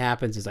inevitably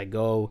happens is I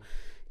go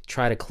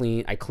try to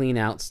clean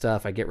out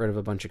stuff, I get rid of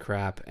a bunch of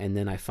crap, and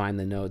then I find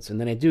the notes, and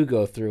then I do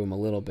go through them a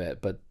little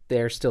bit, but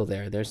they're still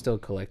there. They're still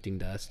collecting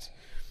dust.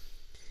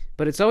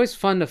 But it's always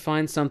fun to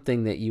find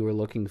something that you were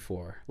looking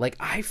for. Like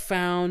I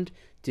found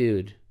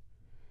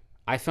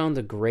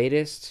the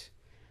greatest.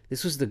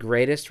 This was the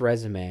greatest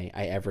resume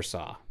I ever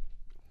saw.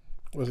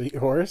 Was it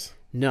yours?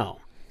 No.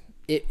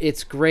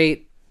 It's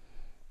great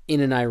in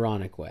an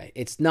ironic way.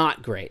 It's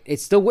not great.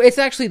 It's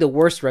actually the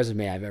worst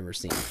resume I've ever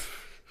seen.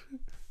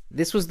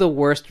 This was the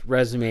worst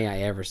resume I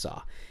ever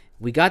saw.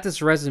 We got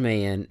this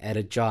resume in at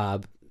a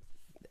job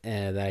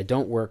that I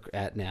don't work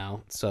at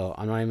now, so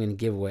I'm not even going to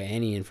give away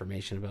any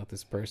information about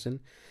this person.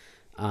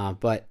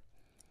 But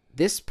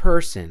this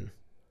person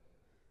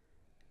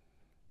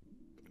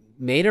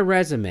made a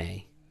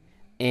resume,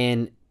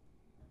 and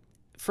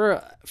for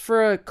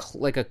a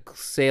like a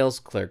sales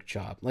clerk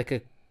job, like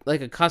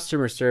a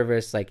customer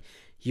service, like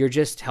you're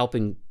just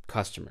helping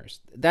customers.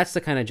 That's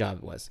the kind of job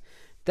it was.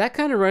 That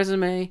kind of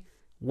resume,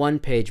 1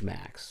 page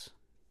max.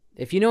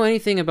 If you know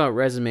anything about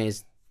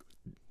resumes,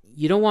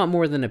 you don't want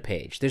more than a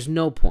page. There's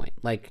no point.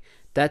 Like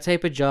that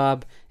type of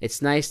job,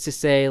 it's nice to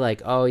say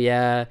like, oh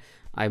yeah,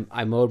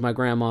 I mowed my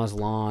grandma's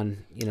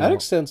lawn. That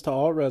extends to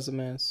all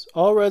resumes.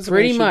 All resumes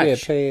pretty should much, be a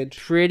page.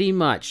 Pretty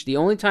much. The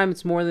only time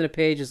it's more than a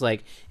page is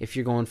like if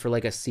you're going for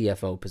like a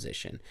CFO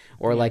position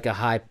or like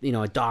a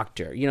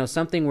doctor.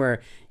 Something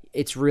where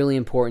it's really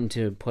important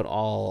to put a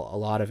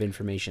lot of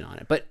information on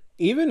it. But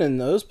even in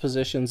those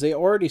positions, they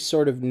already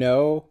sort of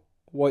know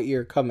what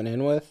you're coming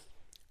in with.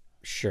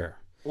 Sure.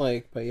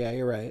 But yeah,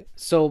 you're right.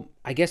 So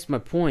I guess my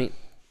point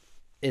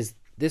is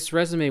this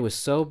resume was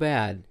so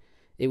bad.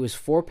 It was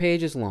 4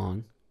 pages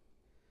long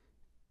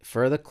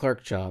for the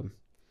clerk job.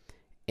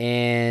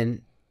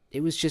 And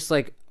it was just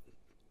like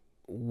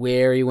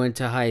where he went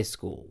to high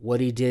school, what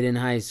he did in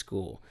high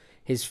school,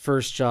 his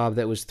first job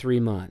that was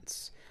 3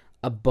 months,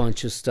 a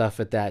bunch of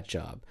stuff at that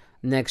job.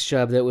 Next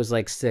job that was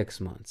like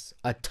 6 months,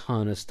 a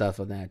ton of stuff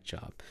on that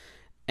job.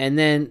 And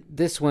then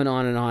this went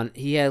on and on.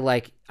 He had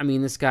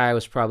this guy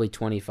was probably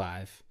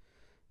 25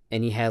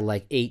 and he had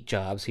like 8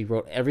 jobs. He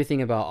wrote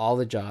everything about all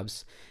the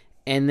jobs.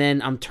 And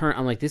then I'm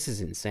like, this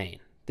is insane.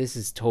 This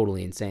is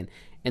totally insane.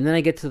 And then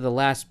I get to the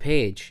last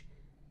page.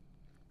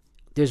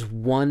 There's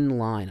 1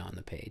 line on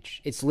the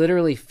page. It's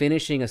literally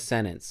finishing a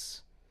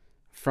sentence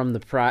from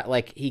the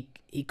like he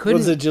couldn't.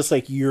 Was it just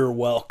like, you're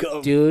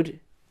welcome? Dude,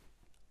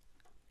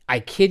 I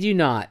kid you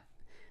not.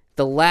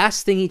 The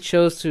last thing he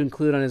chose to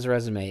include on his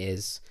resume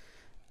is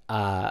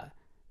I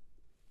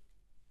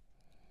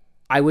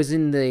was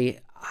in the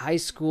high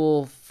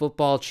school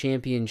football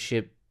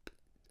championship.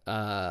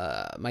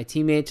 My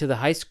teammate to the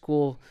high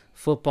school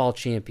football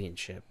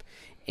championship,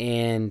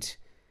 and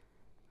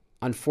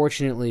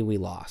unfortunately we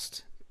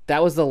lost.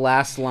 That was the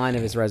last line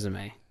of his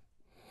resume.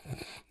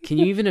 Can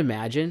you even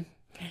imagine?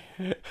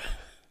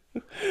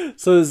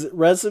 So his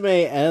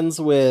resume ends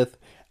with,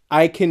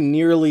 I can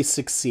nearly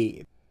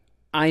succeed.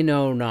 I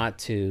know not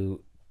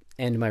to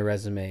end my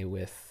resume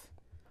with,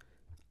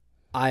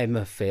 I'm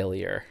a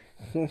failure.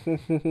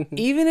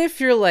 Even if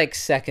you're like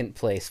second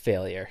place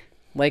failure,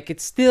 like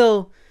it's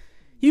still,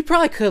 you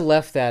probably could have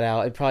left that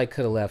out. It probably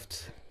could have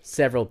left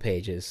several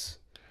pages.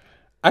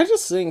 I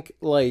just think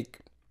like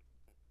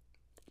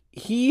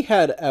he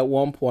had at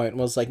one point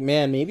was like,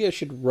 man, maybe I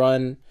should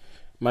run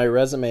my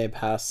resume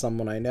past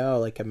someone I know,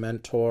 like a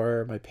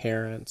mentor, my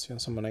parents,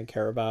 someone I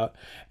care about.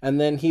 And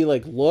then he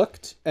like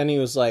looked and he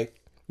was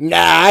like, nah,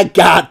 I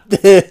got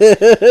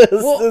this.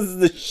 Well, this is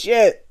the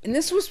shit. And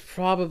this was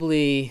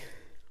probably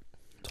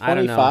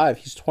 25.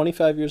 He's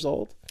 25 years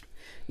old.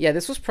 Yeah,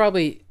 this was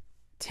probably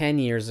 10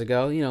 years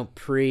ago,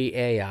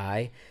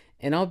 pre-AI.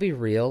 And I'll be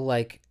real,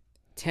 like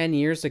 10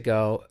 years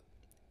ago,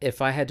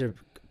 if I had to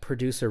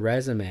produce a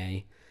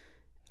resume,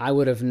 I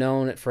would have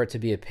known it for it to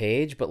be a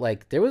page. But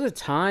like there was a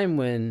time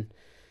when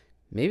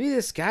maybe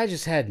this guy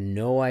just had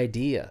no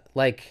idea.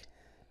 Like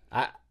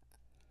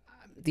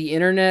the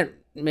internet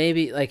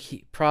maybe like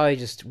he probably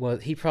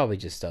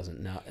just doesn't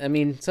know. I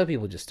mean, some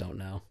people just don't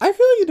know. I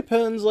feel like it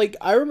depends. Like,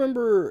 I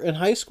remember in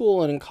high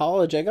school and in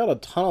college, I got a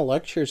ton of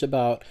lectures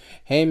about,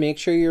 hey, make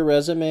sure your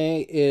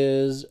resume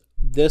is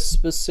this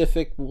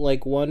specific,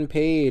 like, one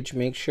page.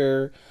 Make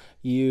sure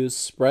you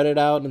spread it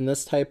out in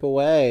this type of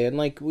way. And,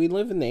 like, we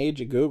live in the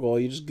age of Google.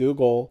 You just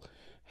Google,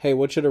 hey,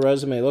 what should a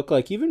resume look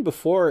like? Even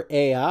before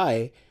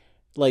AI,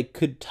 like,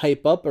 could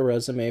type up a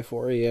resume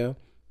for you.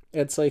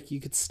 It's like you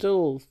could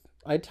still,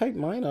 I typed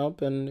mine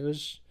up and it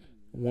was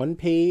one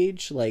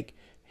page, like,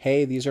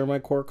 hey, these are my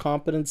core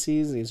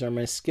competencies, these are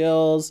my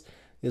skills,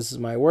 this is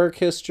my work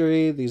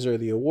history, these are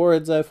the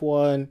awards I've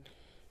won,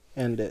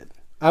 and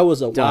I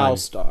was a wow Done.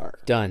 star.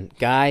 Done.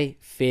 Guy,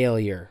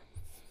 failure.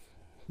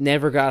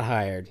 Never got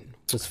hired.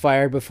 Was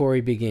fired before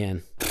he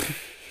began.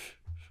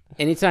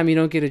 Anytime you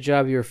don't get a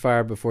job, you were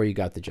fired before you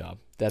got the job.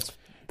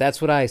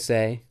 That's what I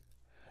say.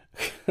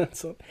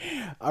 So,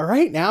 all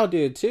right now,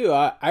 dude, too,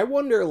 I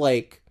wonder,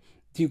 like,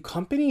 do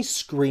companies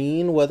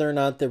screen whether or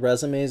not the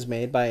resume is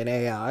made by an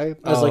AI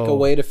as like a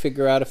way to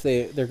figure out if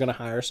they're going to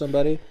hire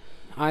somebody?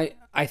 I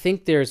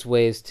think there's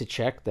ways to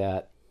check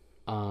that.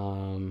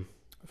 For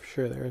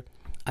sure there.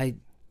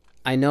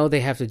 I know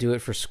they have to do it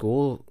for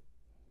school,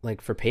 like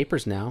for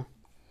papers now.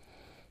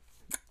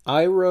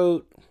 I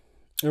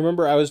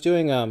remember I was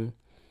doing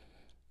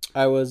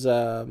I was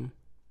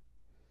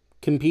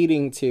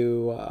competing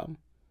to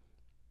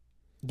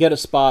get a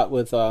spot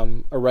with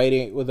a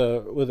writing with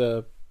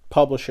a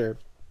publisher,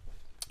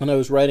 and I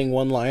was writing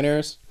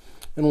one-liners,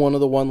 and one of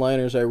the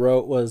one-liners I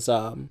wrote was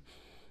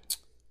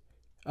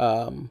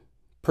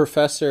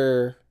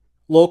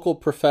local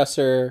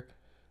professor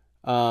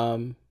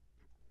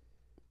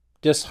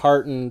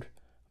disheartened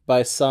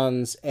by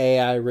son's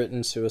AI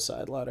written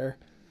suicide letter,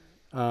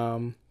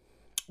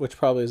 which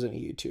probably isn't a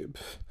YouTube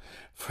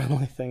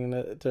friendly thing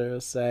to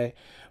say,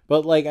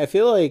 but like I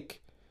feel like,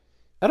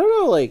 I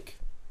don't know, like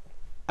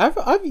I've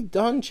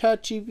done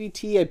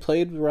ChatGPT. I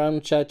played around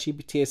with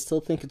ChatGPT. I still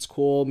think it's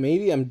cool.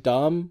 Maybe I'm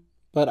dumb,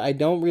 but I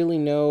don't really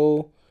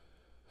know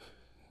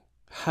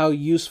how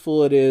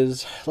useful it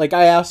is. Like,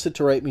 I asked it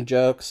to write me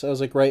jokes. I was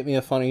like, write me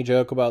a funny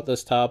joke about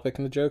this topic,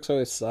 and the jokes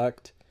always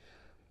sucked.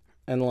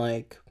 And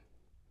like,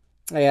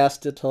 I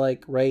asked it to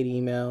like write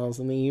emails,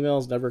 and the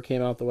emails never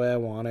came out the way I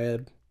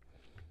wanted.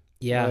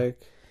 Yeah,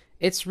 like,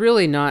 it's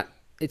really not.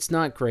 It's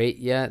not great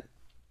yet,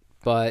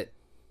 but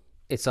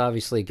it's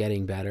obviously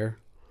getting better.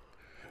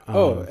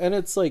 And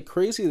it's like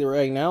crazy that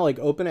right now, like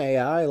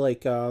OpenAI,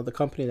 like the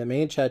company that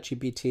made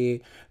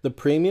ChatGPT, the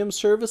premium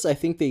service, I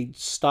think they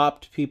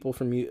stopped people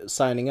from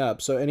signing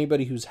up. So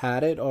anybody who's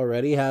had it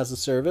already has the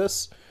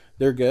service,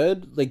 they're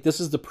good. Like,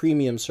 this is the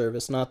premium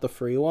service, not the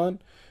free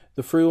one.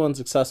 The free one's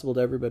accessible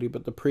to everybody,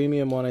 but the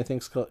premium one, I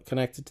think, is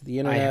connected to the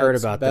internet. I heard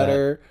about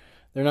better. That.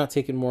 They're not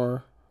taking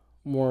more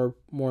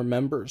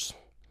members.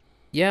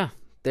 Yeah,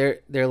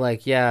 they're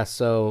like, yeah.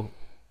 So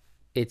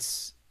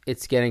it's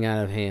getting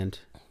out of hand.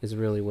 Is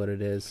really what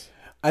it is.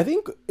 I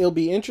think it'll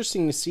be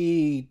interesting to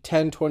see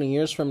 10, 20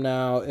 years from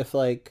now if,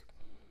 like,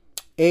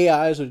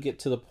 AIs would get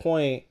to the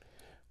point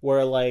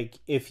where, like,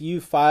 if you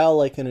file,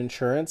 like, an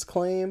insurance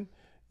claim,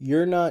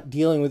 you're not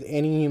dealing with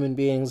any human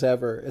beings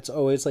ever. It's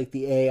always, like,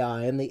 the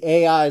AI. And the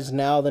AI is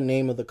now the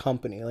name of the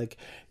company. Like,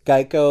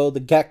 Geico, the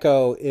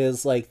Gecko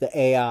is, like, the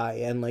AI.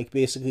 And, like,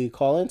 basically you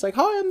call in, it's like,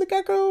 hi, I'm the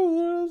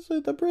Gecko.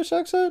 The British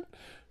accent.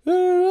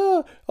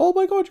 Oh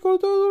my god,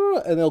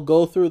 and they'll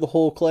go through the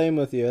whole claim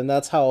with you, and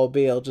that's how it'll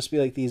be. It'll just be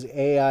like these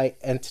AI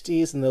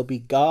entities, and they'll be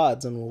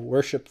gods, and we'll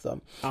worship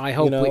them. I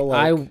hope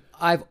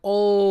I've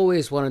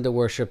always wanted to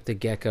worship the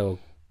gecko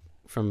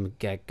from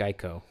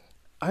Geico.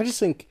 I just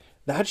think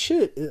that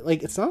shit,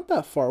 like, it's not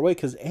that far away,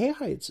 because AI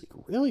is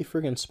like really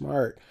friggin'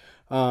 smart.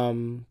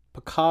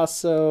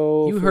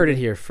 Picasso. You heard it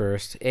here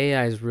first.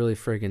 AI is really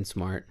friggin'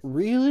 smart.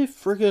 Really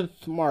friggin'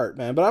 smart,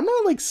 man. But I'm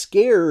not, like,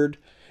 scared.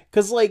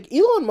 Because, like,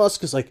 Elon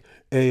Musk is like,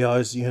 AI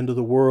is the end of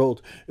the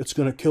world. It's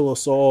going to kill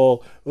us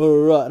all.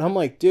 And I'm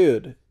like,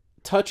 dude,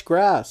 touch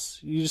grass.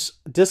 You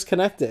just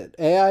disconnect it.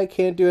 AI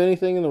can't do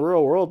anything in the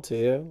real world to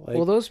you. Like,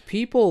 well, those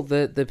people,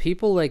 the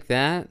people like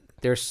that,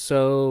 they're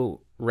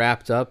so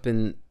wrapped up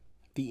in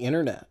the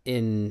internet,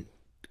 in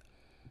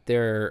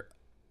their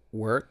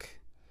work,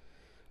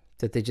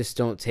 that they just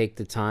don't take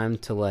the time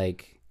to,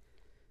 like,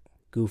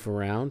 goof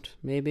around,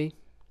 maybe.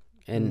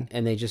 And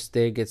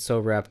they get so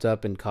wrapped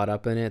up and caught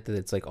up in it that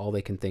it's like all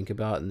they can think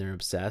about, and they're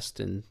obsessed.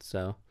 And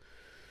so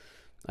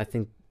I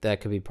think that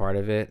could be part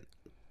of it.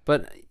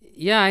 But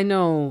yeah, I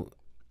know,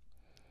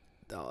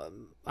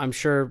 I'm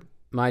sure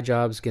my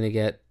job's going to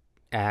get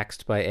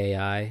axed by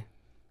AI.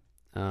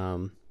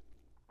 We'll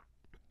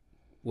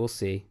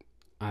see.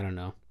 I don't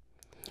know.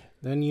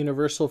 Then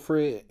universal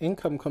free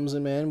income comes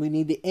in, man. We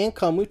need the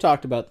income. We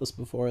talked about this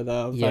before,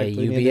 though. Yeah,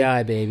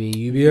 UBI, baby.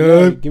 UBI.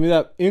 Yeah, give me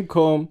that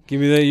income.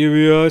 Give me that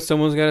UBI.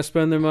 Someone's got to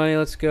spend their money.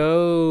 Let's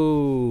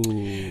go.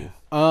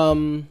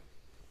 I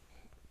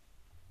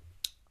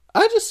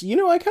just,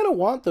 I kind of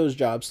want those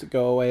jobs to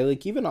go away.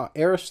 Like, even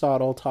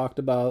Aristotle talked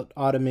about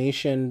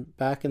automation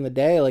back in the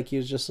day. Like, he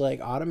was just like,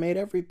 automate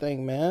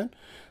everything, man.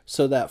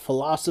 so that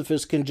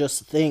philosophers can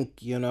just think,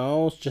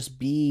 just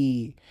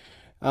be.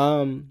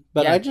 But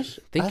Yeah, I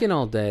thinking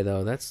all day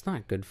though, that's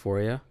not good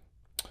for you.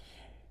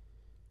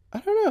 I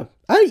don't know.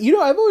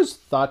 I've always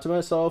thought to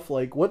myself,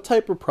 like, what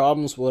type of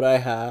problems would I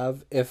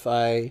have if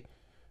I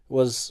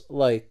was,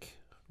 like,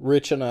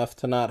 rich enough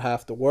to not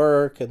have to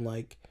work, and,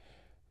 like,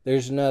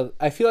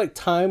 I feel like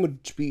time would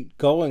be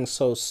going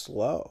so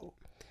slow.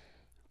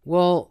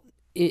 Well,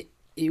 it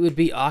would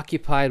be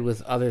occupied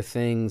with other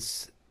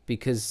things,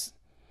 because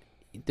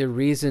the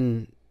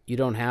reason you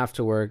don't have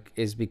to work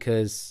is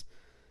because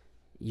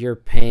you're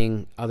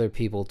paying other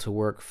people to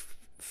work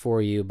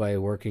for you by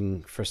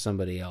working for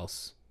somebody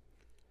else.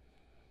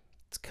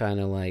 It's kind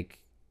of like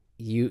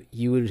you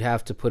would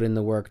have to put in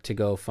the work to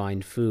go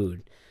find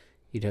food.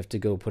 You'd have to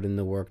go put in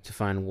the work to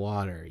find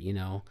water,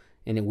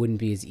 and it wouldn't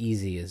be as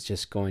easy as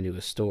just going to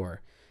a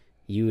store.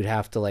 You would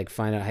have to like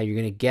find out how you're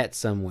going to get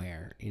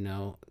somewhere,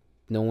 No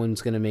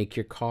one's going to make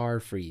your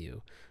car for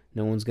you.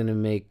 No one's going to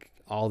make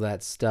all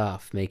that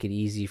stuff, make it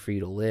easy for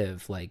you to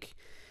live. Like,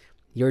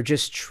 you're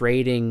just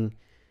trading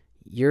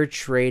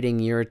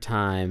your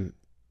time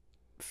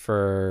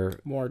for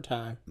more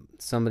time,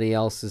 somebody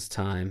else's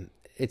time.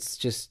 It's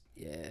just,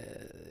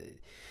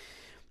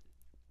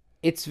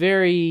 it's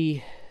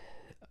very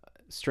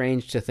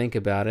strange to think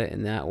about it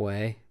in that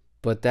way,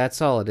 but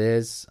that's all it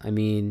is. I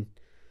mean,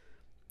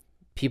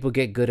 people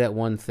get good at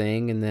one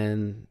thing and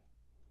then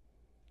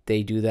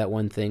they do that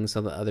one thing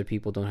so that other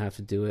people don't have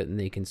to do it, and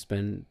they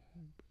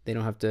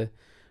don't have to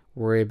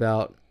worry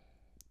about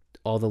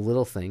all the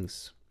little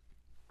things,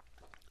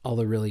 all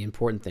the really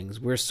important things.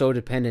 We're so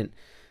dependent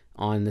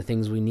on the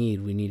things we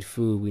need. We need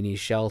food, we need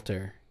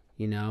shelter,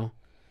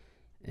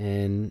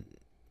 and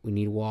we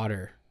need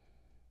water.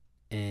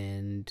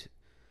 And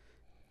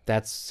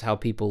that's how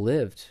people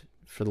lived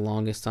for the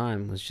longest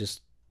time.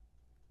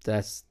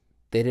 They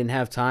didn't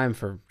have time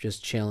for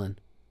just chilling,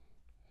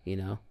 They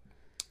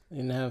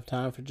didn't have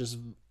time for just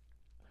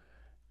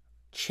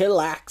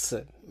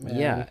chillaxing, man.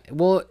 Yeah.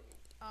 Well,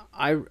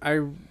 I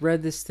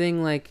read this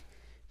thing, like,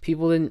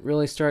 people didn't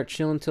really start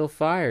chilling till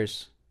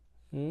fires.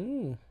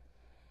 Did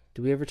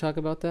we ever talk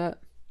about that?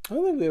 I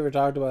don't think we ever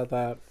talked about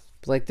that.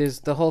 Like, there's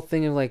the whole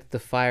thing of, like, the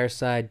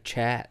fireside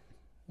chat.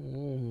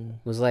 It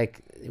was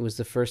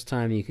the first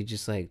time you could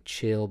just, like,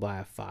 chill by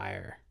a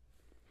fire.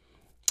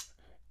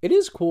 It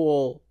is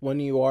cool when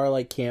you are,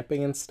 like,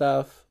 camping and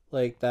stuff,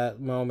 like that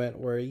moment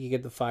where you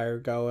get the fire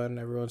going,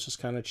 everyone's just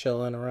kind of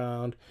chilling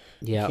around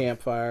the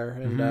campfire.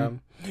 And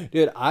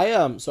dude,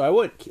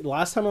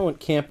 last time I went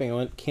camping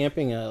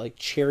at like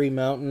Cherry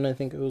Mountain, I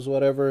think it was,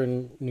 whatever,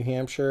 in New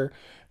Hampshire,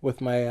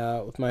 with my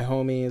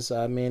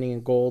homies, Manny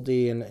and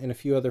Goldie, and a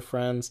few other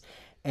friends.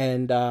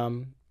 And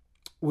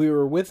we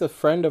were with a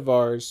friend of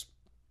ours,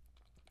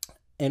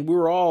 and we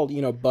were all,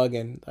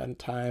 bugging that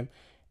time,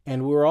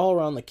 and we were all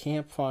around the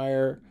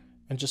campfire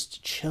and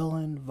just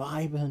chilling,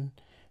 vibing.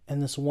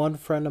 And this one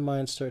friend of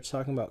mine starts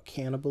talking about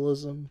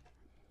cannibalism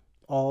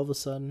all of a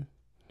sudden.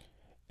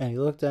 And he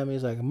looked at me,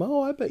 he's like,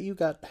 Mo, I bet you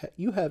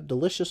have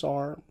delicious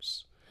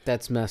arms.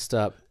 That's messed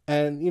up.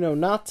 And,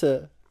 not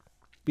to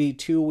be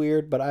too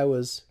weird, but I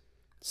was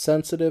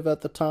sensitive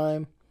at the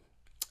time.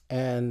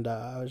 And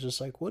I was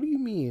just like, what do you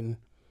mean?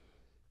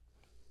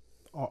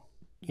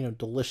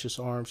 Delicious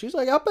arms. She's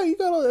like, I bet you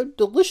got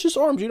delicious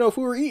arms. If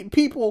we were eating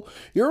people,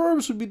 your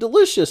arms would be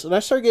delicious. And I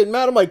started getting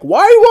mad. I'm like,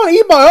 why do you want to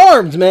eat my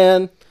arms,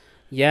 man?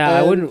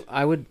 Yeah, and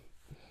I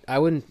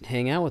wouldn't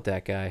hang out with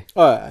that guy.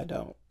 Oh, I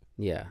don't.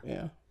 Yeah.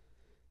 Yeah.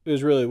 It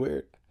was really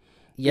weird.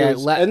 Yeah.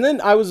 And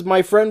then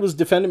my friend was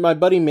defending my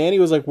buddy Manny,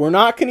 was like, we're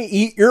not going to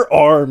eat your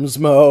arms,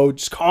 Mo.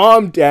 Just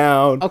calm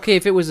down. Okay,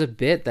 if it was a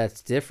bit,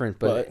 that's different,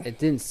 but it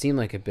didn't seem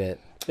like a bit.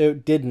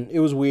 It didn't. It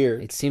was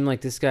weird. It seemed like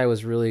this guy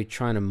was really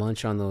trying to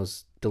munch on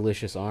those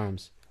delicious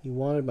arms. He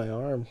wanted my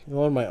arm. He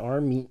wanted my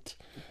arm meat.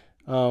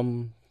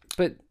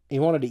 But he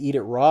wanted to eat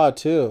it raw,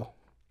 too.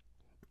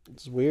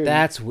 It's weird.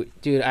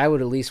 Dude, I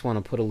would at least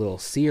want to put a little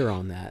sear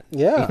on that.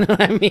 Yeah. You know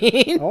what I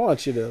mean? I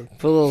want you to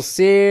put a little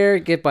sear,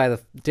 do a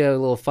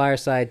little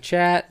fireside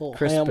chat,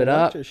 crisp it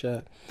up.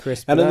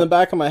 And in the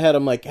back of my head,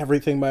 I'm like,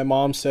 everything my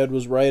mom said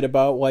was right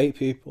about white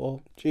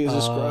people.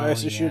 Jesus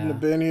Christ, I shouldn't have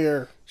been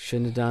here.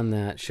 Shouldn't have done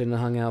that. Shouldn't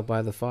have hung out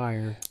by the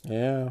fire.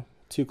 Yeah.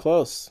 Too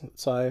close.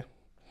 They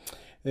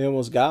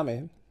almost got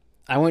me.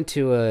 I went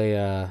to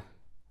a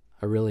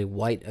really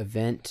white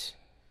event.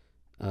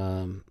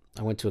 I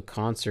went to a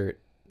concert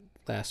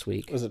last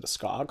week. Was it a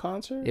ska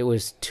concert? It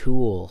was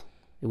Tool.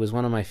 It was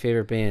one of my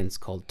favorite bands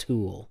called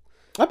Tool.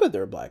 I bet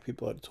there were black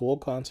people at a Tool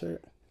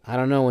concert. I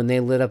don't know. When they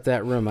lit up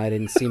that room, I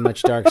didn't see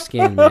much dark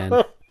skin,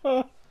 man.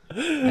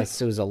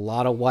 It was a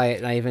lot of white.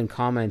 And I even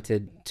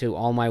commented to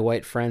all my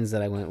white friends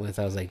that I went with.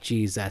 I was like,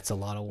 geez, that's a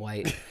lot of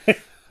white.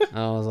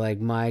 I was like,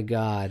 my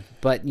God.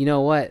 But you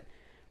know what?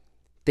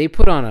 They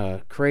put on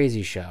a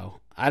crazy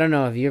show. I don't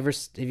know. Have you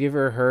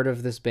ever heard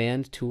of this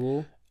band,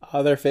 Tool?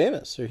 Oh, they're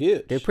famous. They're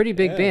huge. They're a pretty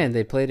big band.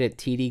 They played at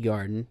TD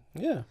Garden.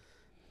 Yeah.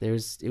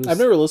 I've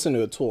never listened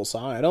to a Tool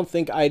song. I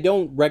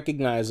don't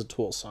recognize a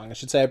Tool song. I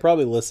should say I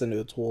probably listened to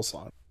a Tool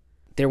song.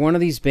 They're one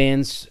of these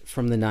bands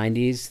from the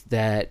 90s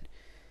that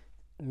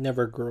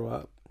Never grew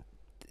up.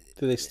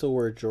 Do they still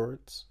wear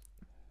jorts?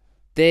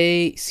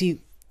 They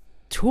see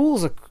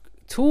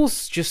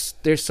Tool's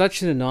just they're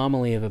such an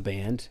anomaly of a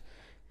band.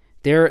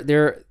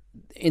 They're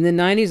in the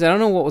 90s. I don't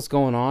know what was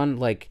going on.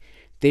 Like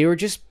they were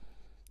just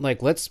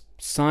like, let's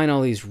sign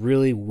all these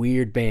really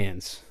weird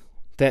bands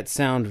that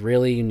sound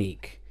really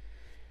unique.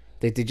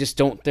 They just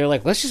don't. They're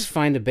like, let's just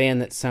find a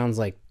band that sounds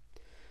like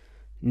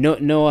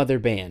no other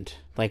band.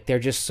 Like they're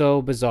just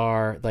so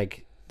bizarre.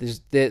 Like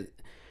there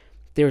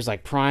was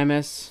like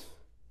Primus.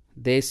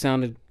 They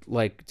sounded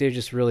like they're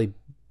just really.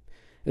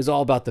 It was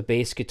all about the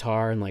bass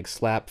guitar and like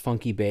slap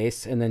funky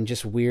bass, and then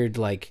just weird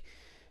like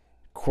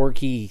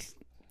quirky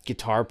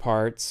guitar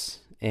parts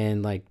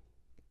and like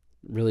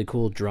really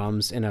cool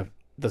drums, and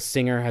the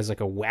singer has like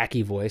a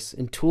wacky voice.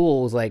 And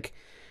Tool was like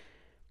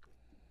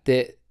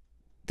the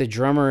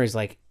drummer is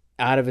like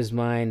out of his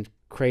mind,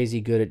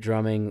 crazy good at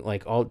drumming,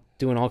 like all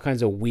doing all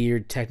kinds of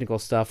weird technical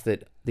stuff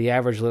that the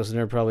average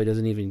listener probably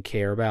doesn't even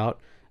care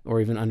about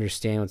or even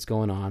understand what's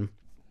going on.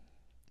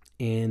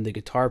 And the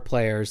guitar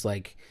player's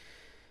like,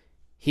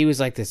 he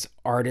was like this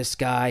artist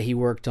guy. He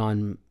worked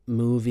on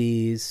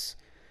movies,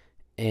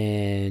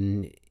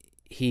 and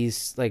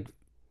he's like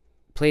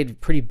played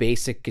pretty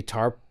basic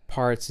guitar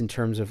parts in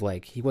terms of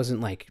like, he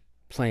wasn't like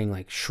playing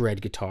like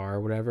shred guitar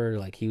or whatever.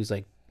 Like he was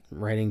like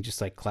writing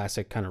just like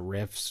classic kind of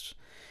riffs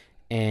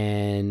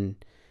and,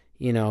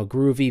 you know,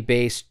 groovy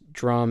bass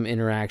drum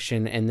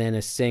interaction, and then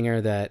a singer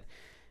that,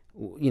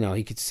 you know,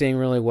 he could sing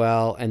really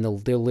well, and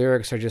the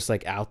lyrics are just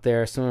like out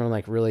there. Some of them are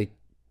like really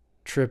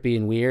trippy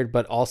and weird,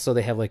 but also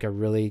they have like a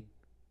really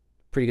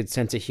pretty good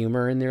sense of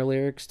humor in their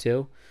lyrics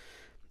too.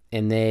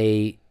 And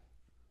they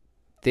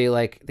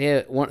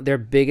had their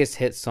biggest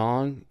hit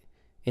song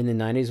in the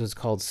 90s was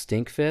called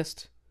Stink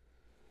Fist.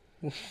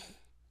 And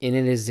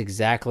it is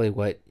exactly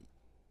what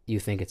you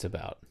think it's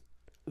about.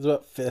 It's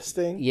about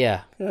fisting?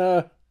 Yeah.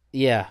 Uh,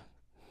 Yeah.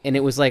 And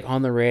it was like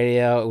on the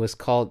radio. It was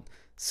called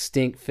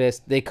Stink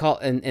Fist. They call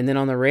and then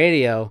on the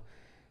radio,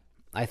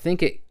 I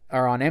think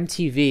or on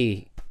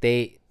MTV,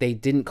 they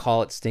didn't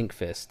call it Stink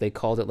Fist. They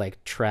called it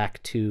like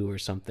Track 2 or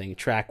something,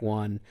 Track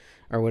 1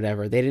 or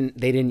whatever. They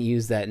didn't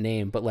use that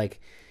name, but like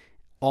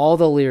all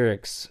the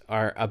lyrics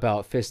are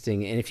about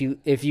fisting. And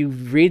if you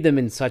read them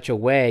in such a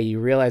way, you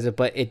realize it,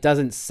 but it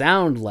doesn't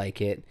sound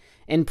like it,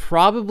 and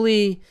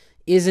probably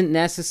isn't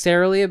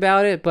necessarily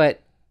about it,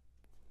 but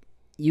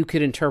you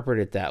could interpret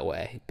it that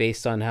way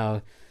based on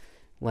how,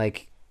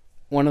 like,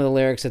 one of the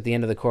lyrics at the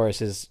end of the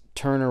chorus is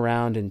 "turn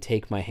around and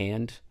take my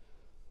hand."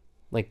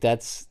 Like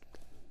that's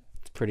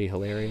pretty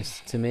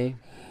hilarious to me.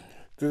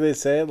 Do they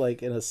say it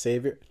like in a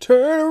savior?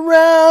 Turn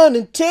around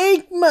and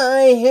take my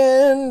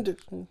hand.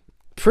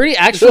 Pretty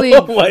actually,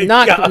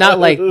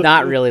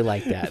 not really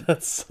like that.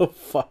 That's so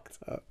fucked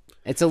up.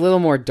 It's a little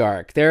more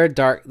dark. They're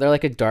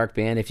like a dark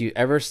band. If you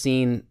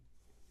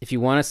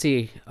want to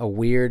see a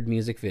weird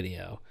music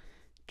video,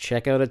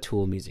 check out a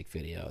Tool music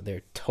video.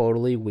 They're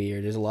totally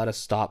weird. There's a lot of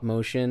stop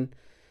motion,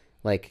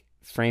 like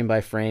frame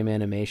by frame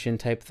animation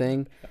type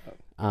thing.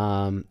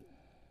 Are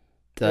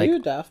you a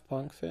Daft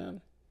Punk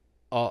fan?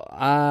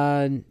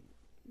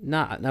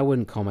 Not. I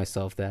wouldn't call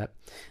myself that,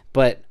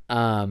 but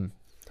I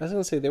was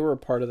gonna say they were a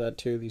part of that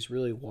too. These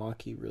really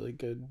wonky, really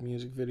good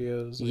music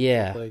videos.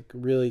 Like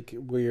really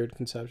weird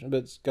conception.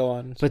 But go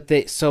on.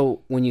 But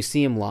so when you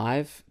see them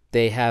live,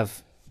 they're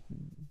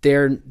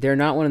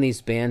not one of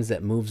these bands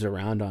that moves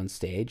around on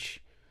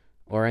stage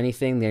or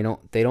anything.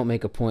 They don't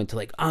make a point to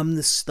like, I'm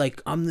the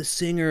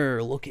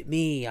singer. Look at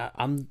me.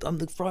 I'm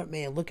the front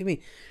man. Look at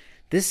me.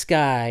 This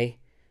guy,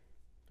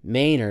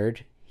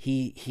 Maynard,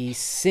 he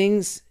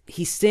sings.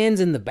 He stands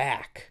in the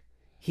back.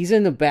 He's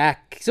in the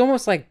back. He's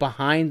almost like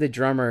behind the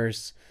drummer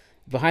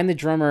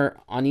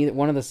on either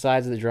one of the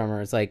sides of the drummer.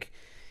 It's like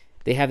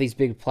they have these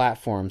big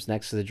platforms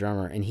next to the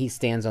drummer, and he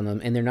stands on them,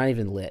 and they're not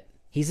even lit.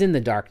 He's in the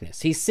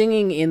darkness. He's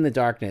singing in the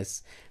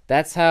darkness.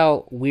 That's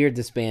how weird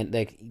this band.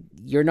 Like,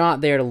 you're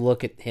not there to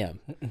look at him.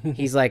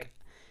 He's like,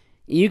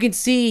 you can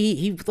see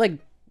he like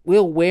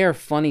will wear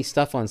funny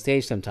stuff on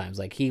stage sometimes.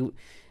 Like he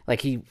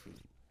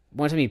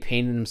one time he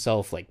painted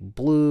himself like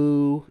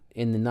blue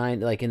in the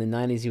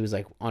 90s. He was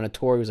like on a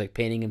tour. He was like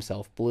painting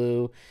himself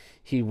blue.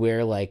 He'd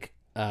wear like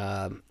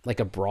a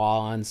bra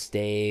on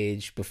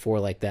stage before,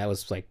 like that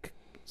was like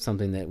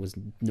something that was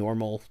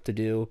normal to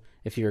do.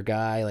 If you're a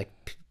guy, like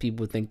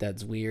people would think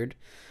that's weird.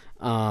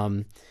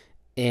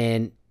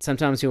 And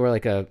sometimes he'll wear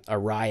like a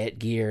riot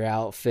gear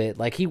outfit.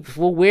 Like he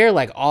will wear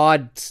like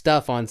odd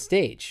stuff on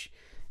stage.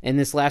 And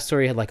this last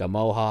tour he had like a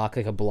mohawk,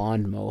 like a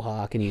blonde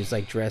mohawk, and he was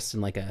like dressed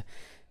in like a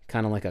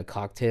kind of like a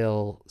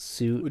cocktail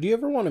suit. Would you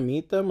ever want to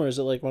meet them, or is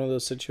it like one of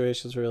those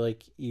situations where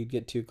like you'd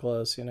get too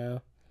close, you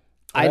know?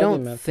 I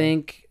don't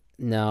think.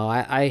 No,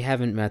 I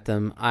haven't met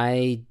them.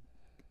 I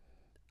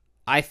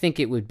think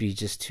it would be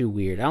just too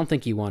weird. I don't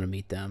think you want to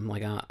meet them.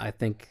 Like I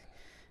think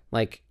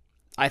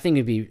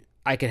it'd be.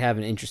 I could have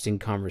an interesting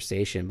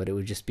conversation, but it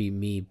would just be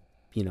me,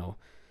 you know,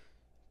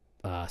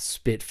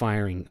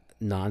 spitfiring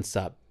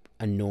nonstop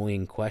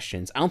annoying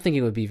questions. I don't think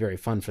it would be very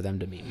fun for them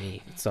to meet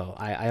me. So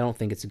I don't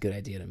think it's a good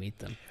idea to meet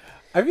them.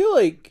 I feel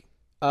like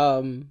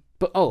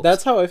But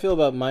That's how I feel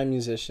about my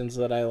musicians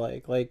that I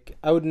like. Like,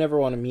 I would never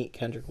want to meet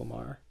Kendrick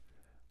Lamar.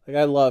 Like,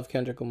 I love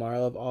Kendrick Lamar. I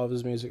love all of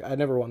his music. I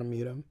never want to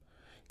meet him.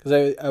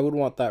 Because I would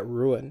want that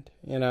ruined,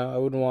 you know? I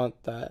wouldn't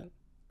want that.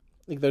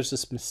 Like, there's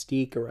this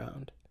mystique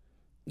around.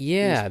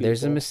 yeah,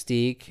 there's a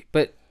mystique.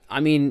 But, I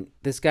mean,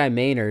 this guy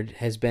Maynard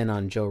has been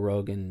on Joe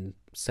Rogan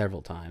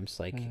several times.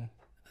 Like,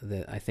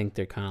 I think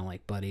they're kind of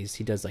like buddies.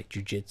 He does, like,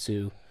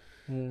 jujitsu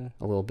a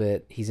little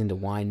bit. He's into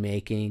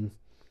winemaking.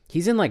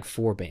 He's in, like,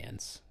 4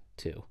 bands,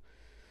 too.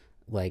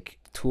 Like,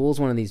 Tool's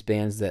one of these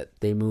bands that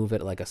they move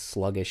at, like, a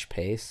sluggish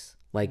pace.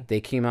 Like,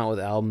 they came out with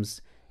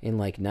albums in,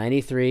 like,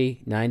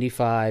 93,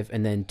 95,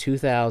 and then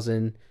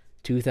 2000,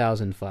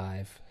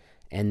 2005,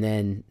 and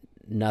then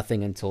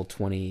nothing until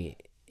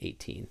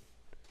 2018.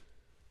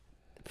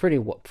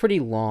 Pretty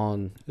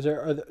long.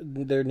 Are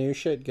their new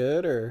shit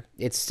good, or?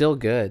 It's still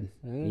good.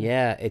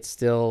 Yeah, it's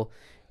still...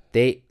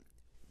 They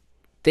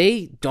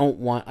don't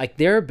want... Like,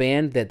 they're a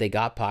band that they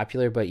got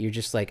popular, but you're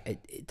just like,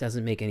 it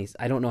doesn't make any...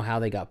 I don't know how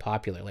they got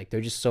popular. Like,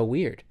 they're just so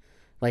weird.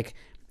 Like,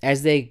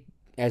 as they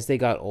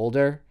got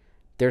older,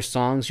 their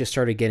songs just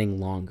started getting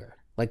longer.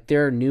 Like,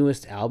 their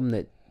newest album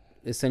that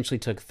essentially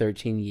took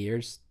 13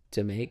 years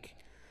to make,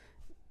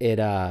 it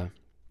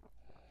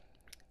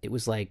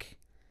was like...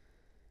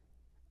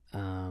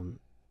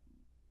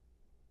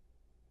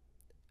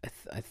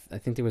 I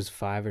think there was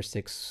 5 or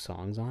 6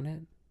 songs on it,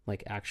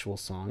 like actual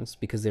songs,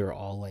 because they were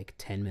all like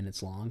 10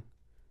 minutes long.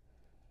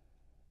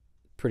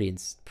 Pretty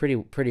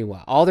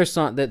wild. All their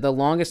the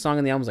longest song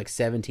in the album was like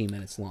 17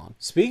 minutes long.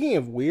 Speaking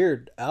of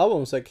weird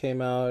albums that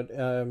came out,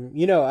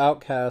 you know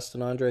Outkast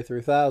and Andre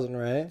 3000,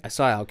 right? I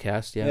saw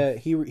Outkast, yeah.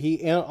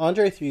 Yeah,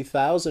 Andre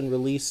 3000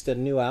 released a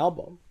new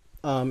album,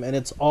 and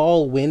it's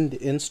all wind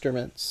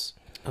instruments.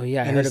 Oh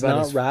yeah, I heard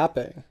about his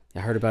rapping. I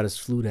heard about his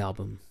flute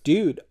album.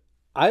 Dude,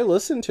 I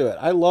listened to it.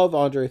 I love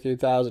Andre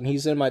 3000.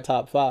 He's in my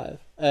top 5,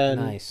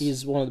 and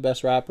he's one of the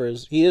best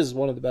rappers. He is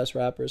one of the best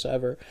rappers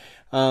ever,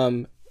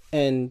 and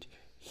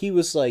he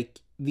was like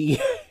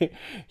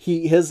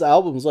his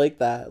albums like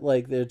that.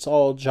 Like, it's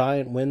all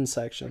giant wind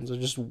sections, or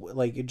just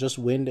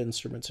wind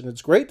instruments, and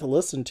it's great to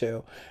listen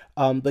to.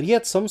 But he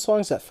had some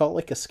songs that felt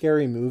like a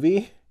scary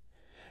movie.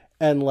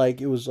 And, like,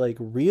 it was, like,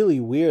 really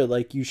weird.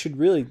 Like, you should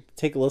really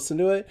take a listen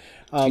to it.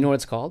 Do you know what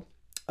it's called?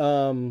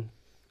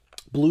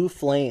 Blue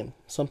Flame.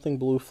 Something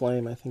Blue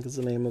Flame, I think is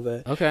the name of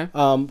it. Okay.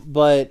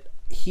 But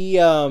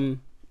the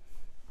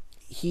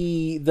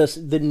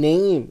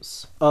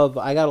names of...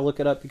 I gotta look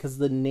it up, because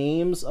the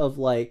names of,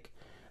 like,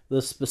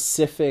 the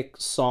specific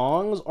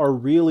songs are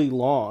really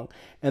long.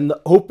 And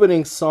the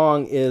opening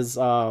song is,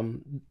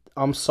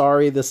 I'm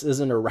sorry this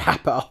isn't a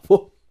rap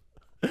album.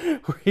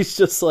 Where he's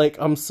just like,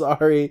 I'm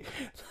sorry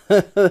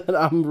that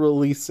I'm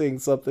releasing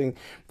something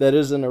that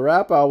isn't a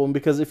rap album.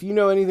 Because if you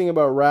know anything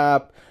about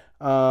rap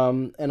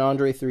and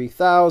Andre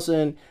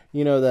 3000,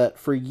 you know that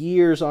for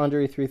years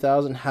Andre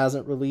 3000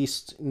 hasn't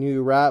released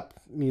new rap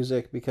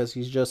music, because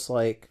he's just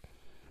like,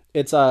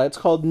 it's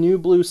called New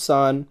Blue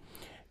Sun,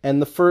 and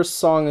the first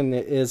song in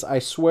it is, I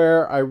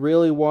swear I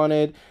really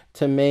wanted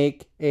to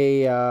make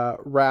a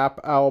rap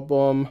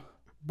album,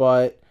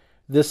 but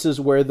this is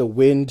where the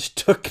wind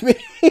took me.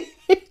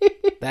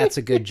 That's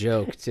a good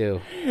joke, too.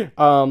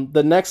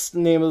 The next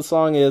name of the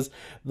song is,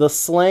 the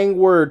slang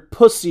word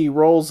pussy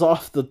rolls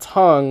off the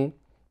tongue.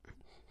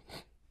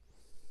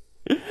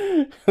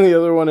 And the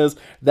other one is,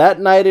 that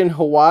night in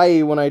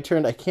Hawaii when I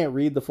turned... I can't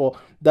read the full...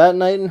 That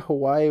night in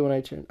Hawaii when I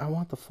turned... I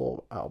want the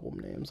full album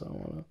names. I don't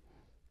want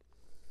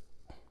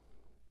to...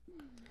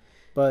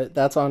 But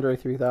that's Andre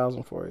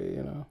 3000 for you,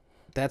 you know.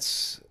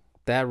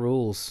 That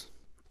rules.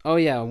 Oh,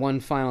 yeah, one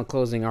final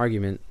closing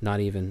argument. Not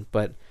even,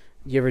 but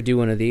you ever do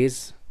one of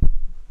these?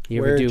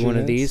 You ever do one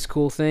of these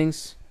cool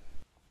things?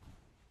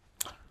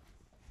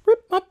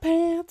 Rip my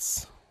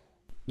pants.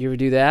 You ever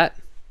do that?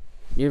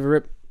 You ever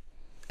rip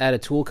at a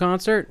Tool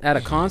concert? At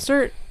a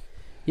concert?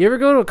 You ever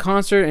go to a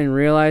concert and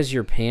realize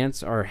your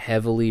pants are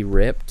heavily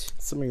ripped?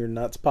 Some of your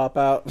nuts pop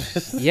out.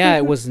 Yeah,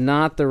 it was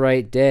not the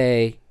right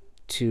day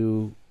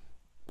to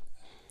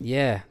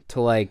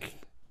like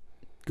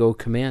go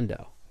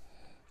commando.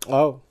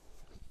 Oh,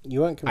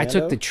 you went commando? I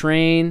took the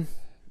train.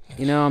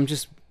 You know, I'm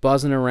just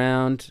buzzing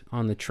around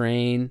on the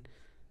train.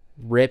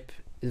 Rip.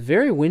 It's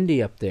very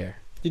windy up there.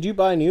 Did you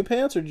buy new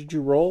pants, or did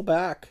you roll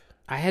back?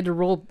 I had to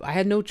roll. I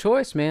had no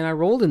choice, man. I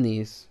rolled in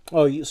these.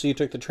 Oh, so you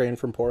took the train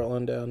from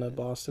Portland down to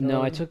Boston?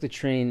 No, I took the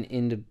train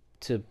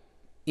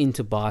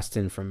into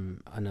Boston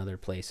from another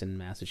place in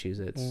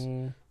Massachusetts.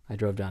 I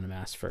drove down to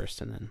Mass first,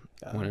 and then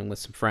went in with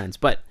some friends.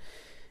 But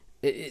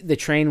the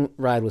train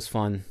ride was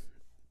fun.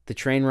 The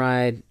train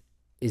ride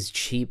is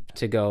cheap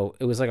to go.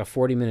 It was like a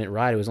 40-minute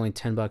ride. It was only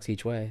 $10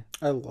 each way.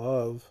 I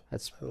love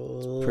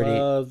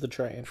the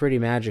train. Pretty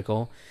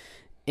magical.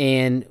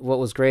 And what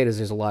was great is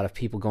there's a lot of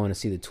people going to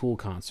see the Tool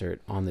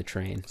concert on the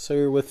train. So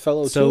you're with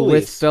fellow Toolies. So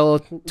with fellow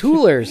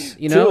Toolers,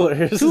 you know.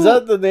 Toolers. Is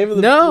that the name of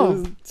the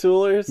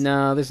Toolers?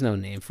 No, there's no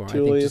name for it. I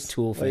think just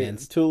Tool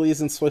fans.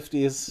 Toolies and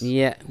Swifties.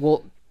 Yeah,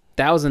 well,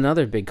 that was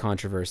another big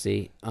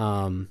controversy.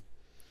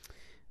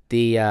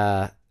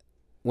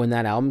 when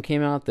that album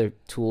came out, the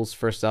Tool's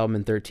first album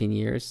in 13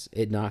 years,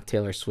 it knocked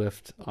Taylor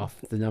Swift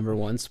off the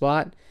 #1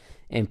 spot.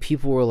 And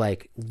people were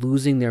like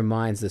losing their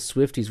minds. The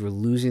Swifties were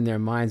losing their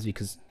minds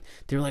because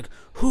they're like,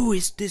 who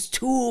is this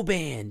Tool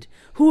band?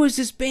 Who is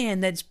this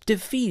band that's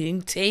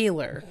defeating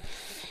Taylor?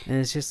 And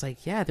it's just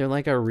like, yeah, they're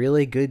like a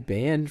really good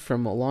band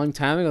from a long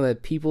time ago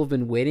that people have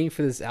been waiting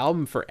for this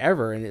album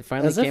forever, and it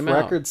finally came out. As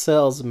if record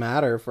sales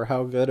matter for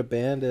how good a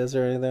band is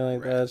or anything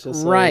like that. It's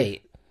just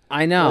right.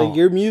 I know. Like,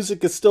 your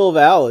music is still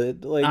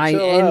valid. Like,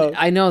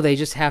 I know they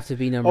just have to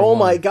be number one. Oh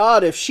my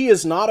god, if she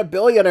is not a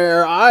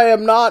billionaire, I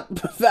am not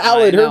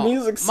valid. Her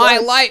music sucks. My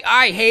life,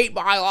 I hate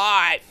my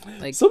life.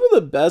 Like, some of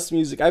the best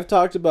music. I've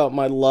talked about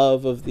my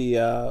love of the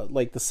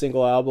the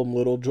single album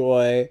Little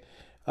Joy.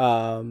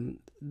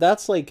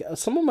 That's like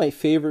some of my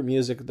favorite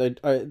music.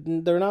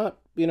 They're not,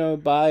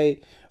 by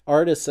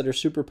artists that are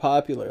super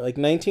popular. Like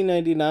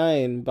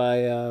 1999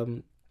 by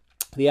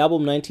the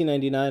album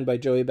 1999 by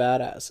Joey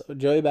Badass.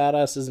 Joey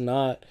Badass is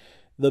not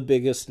the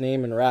biggest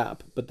name in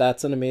rap, but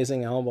that's an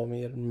amazing album.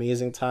 He had an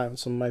amazing time.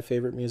 Some of my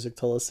favorite music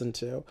to listen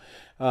to.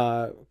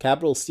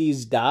 Capital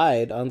C's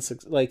died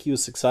he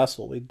was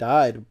successful. He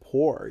died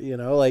poor,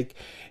 like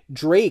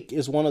Drake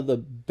is one of the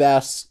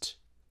best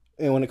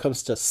when it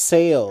comes to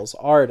sales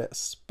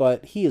artists,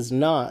 but he is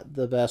not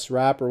the best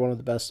rapper, one of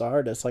the best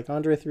artists. Like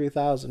Andre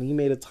 3000, he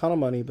made a ton of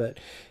money, but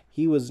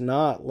he was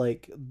not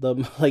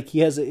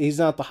he's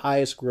not the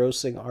highest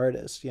grossing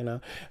artist,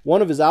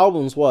 One of his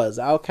albums was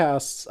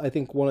Outkast's. I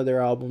think one of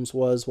their albums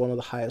was one of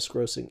the highest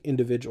grossing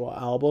individual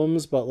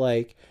albums, but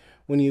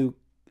when you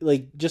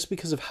just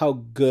because of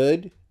how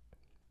good,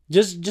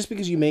 just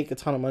because you make a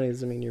ton of money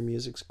doesn't mean your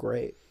music's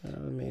great.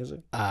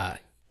 Amazing.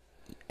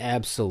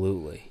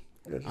 Absolutely.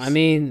 I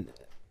mean,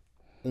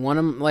 one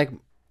of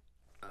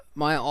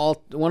my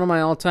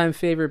all-time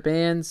favorite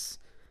bands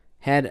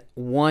had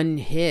one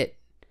hit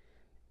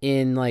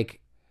in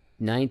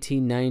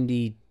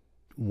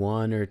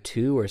 1991 or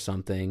 2 or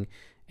something,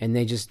 and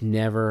they just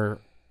never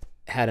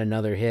had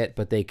another hit,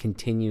 but they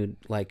continued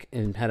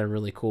and had a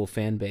really cool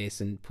fan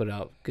base and put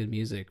out good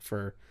music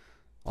for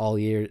all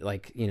year,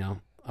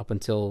 up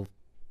until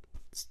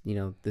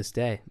this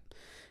day.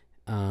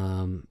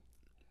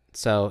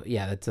 So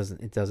yeah, it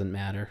doesn't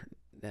matter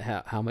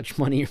how much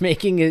money you're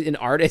making an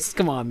artist.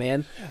 Come on,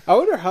 man. I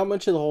wonder how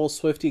much of the whole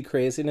Swiftie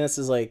craziness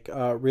is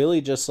really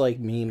just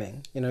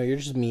memeing. You're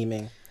just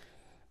memeing.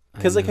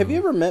 Because have you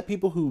ever met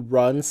people who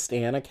run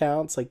stan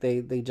accounts?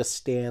 They just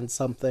stan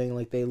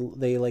something.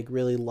 They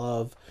really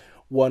love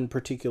one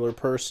particular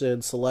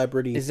person,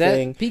 celebrity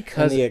thing,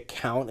 and the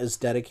account is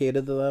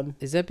dedicated to them.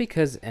 Is that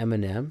because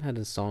Eminem had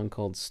a song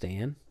called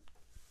Stan?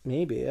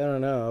 Maybe, I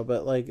don't know,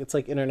 but it's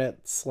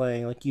internet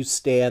slang. You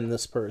stan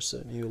this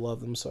person, you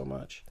love them so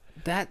much.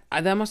 That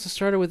must have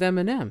started with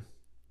Eminem,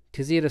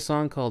 because he had a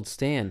song called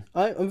Stan.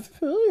 I'm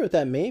familiar with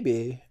that.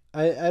 Maybe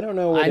I don't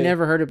know. I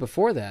never heard it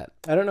before that.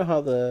 I don't know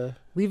how the.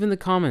 Leave in the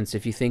comments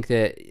if you think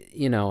that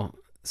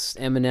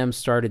Eminem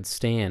started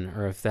Stan,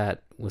 or if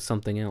that was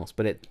something else.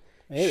 But it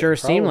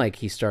seemed like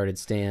he started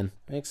Stan.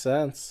 Makes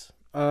sense.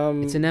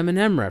 It's an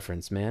Eminem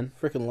reference, man.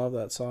 Freaking love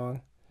that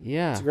song.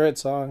 Yeah, it's a great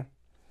song.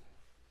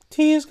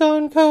 Tea's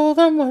gone cold,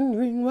 I'm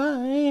wondering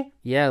why.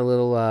 Yeah,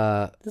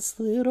 this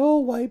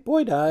little white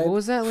boy died. What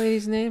was that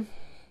lady's name?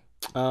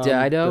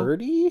 Dido?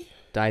 Birdie?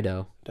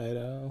 Dido.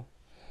 Dido.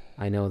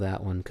 I know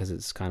that one because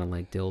it's kind of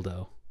like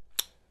dildo.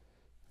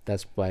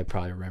 That's why I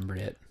probably remembered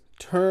it.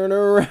 Turn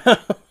around.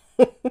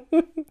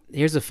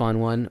 Here's a fun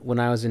one. When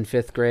I was in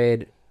 5th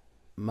grade,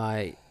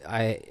 we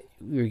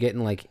were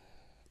getting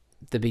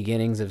the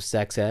beginnings of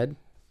sex ed,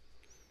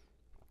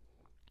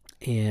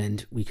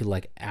 and we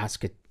could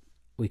ask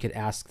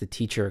the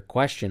teacher a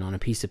question on a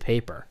piece of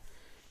paper,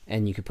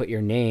 and you could put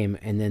your name,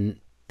 and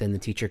then the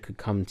teacher could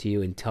come to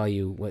you and tell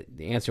you what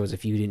the answer was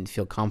if you didn't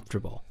feel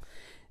comfortable.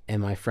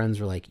 And my friends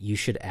were like, you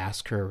should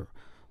ask her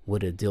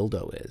what a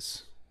dildo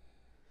is.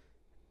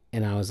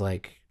 And I was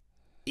like,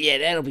 yeah,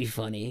 that'll be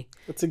funny.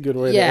 That's a good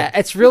way. Yeah,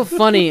 it's real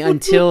funny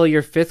until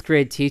your 5th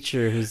grade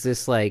teacher, who's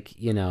this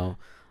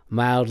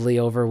mildly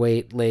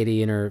overweight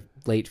lady in her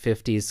late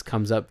 50s,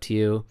 comes up to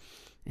you,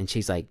 and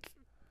she's like,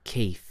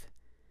 Keith,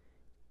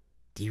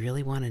 do you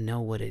really want to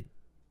know what a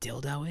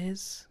dildo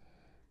is?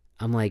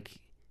 I'm like,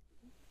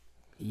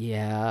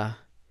 yeah.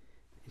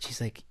 And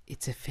she's like,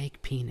 it's a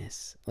fake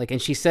penis.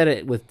 And she said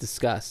it with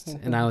disgust.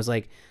 And I was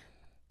like,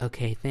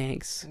 okay,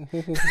 thanks.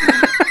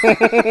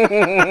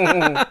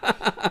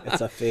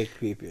 It's a fake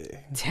pee-pee.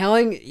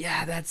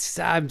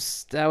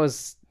 That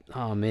was,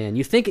 oh man.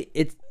 You think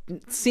it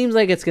seems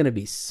like it's going to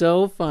be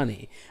so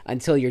funny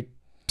until your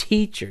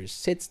teacher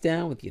sits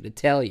down with you to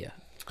tell you.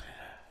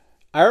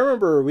 I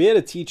remember we had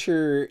a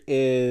teacher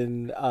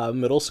in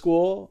middle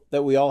school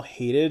that we all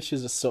hated. She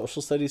was a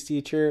social studies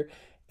teacher.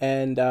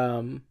 And,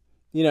 I'm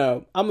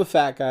a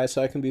fat guy,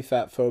 so I can be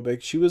fat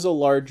phobic. She was a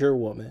larger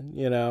woman,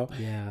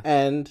 Yeah.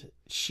 And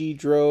she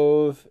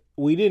drove,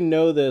 we didn't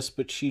know this,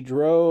 but she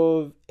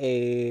drove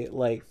a,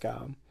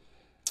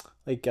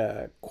 like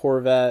a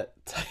Corvette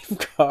type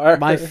car.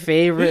 My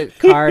favorite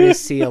car to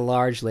see a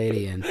large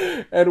lady in.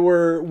 And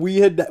we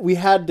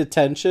had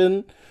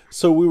detention,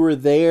 so we were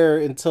there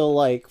until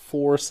like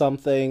 4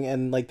 something,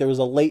 and like there was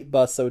a late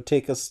bus that would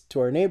take us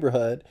to our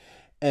neighborhood,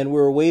 and we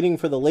were waiting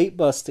for the late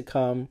bus to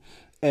come,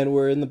 and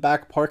we're in the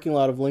back parking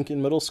lot of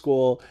Lincoln Middle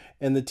School,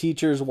 and the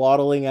teacher's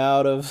waddling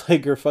out of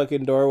like her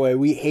fucking doorway.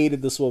 We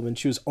hated this woman.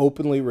 She was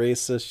openly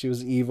racist. She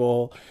was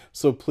evil.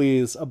 So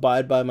please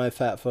abide by my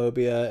fat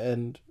phobia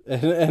and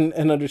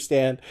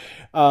understand.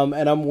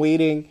 And I'm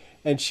waiting,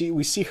 and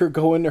we see her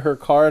go into her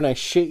car, and I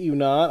shit you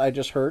not, I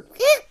just heard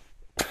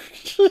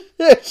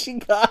she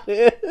got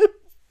it.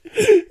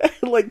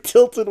 And, like,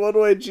 tilted one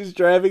way, and she's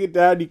driving it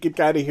down. You can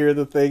kind of hear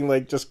the thing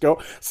like just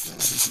go.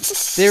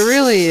 There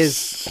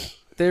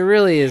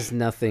really is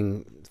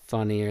nothing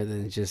funnier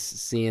than just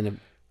seeing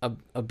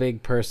a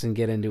big person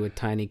get into a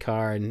tiny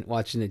car and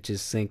watching it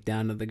just sink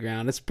down to the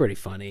ground. It's pretty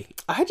funny.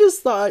 I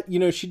just thought,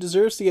 she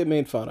deserves to get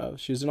made fun of.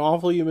 She's an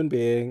awful human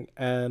being,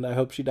 and I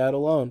hope she died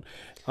alone.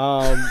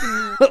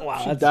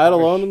 Wow, she died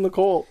alone in the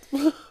cold.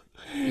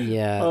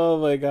 Yeah. Oh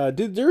my god,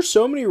 dude! There's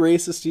so many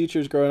racist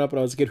teachers growing up when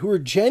I was a kid who were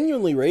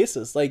genuinely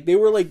racist. Like, they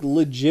were like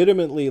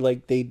legitimately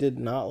like they did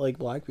not like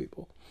black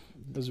people.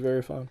 It was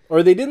very fun.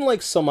 Or they didn't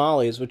like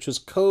Somalis, which was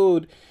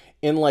code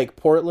in like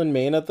Portland,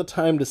 Maine at the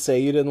time to say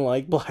you didn't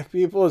like black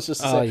people. It's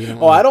just I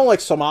don't like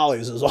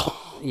Somalis is all.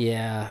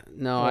 Yeah.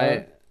 No,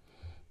 I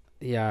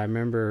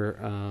remember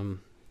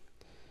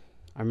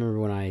I remember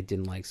when I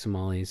didn't like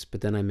Somalis, but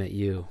then I met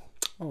you.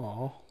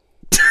 Oh.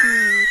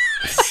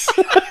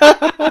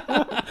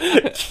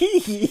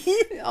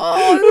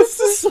 Oh, that's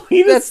the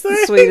sweetest thing.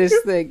 The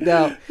sweetest thing.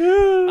 No,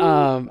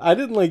 I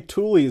didn't like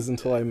Toolies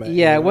until I met you.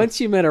 Yeah, once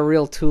you met a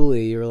real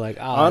Toolie, you were like,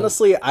 oh.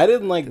 Honestly, I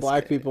didn't like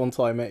black people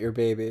until I met your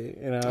baby.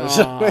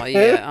 Oh,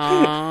 yeah.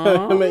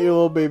 I met your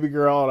little baby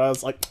girl, and I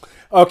was like,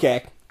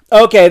 okay,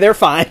 they're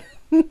fine.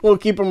 We'll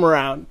keep them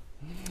around.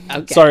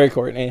 Okay. Sorry,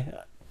 Courtney.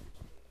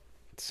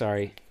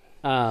 Sorry.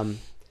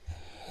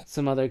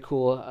 Some other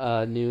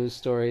cool news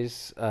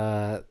stories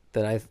that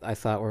I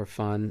thought were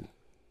fun.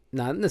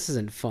 This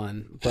isn't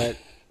fun, but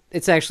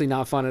it's actually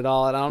not fun at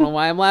all. And I don't know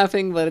why I'm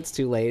laughing, but it's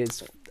too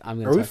late.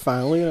 We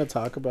finally going to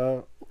talk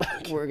about?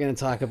 We're going to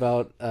talk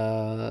about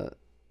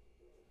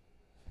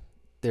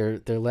they're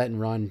letting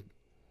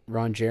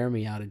Ron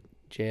Jeremy out of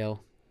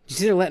jail. Did you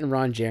see they're letting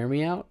Ron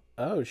Jeremy out?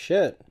 Oh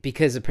shit!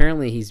 Because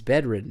apparently he's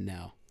bedridden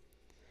now,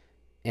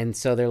 and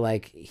so they're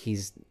like,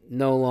 he's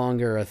no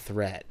longer a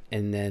threat.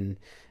 And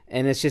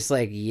it's just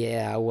like,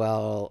 yeah,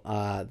 well,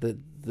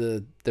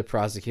 the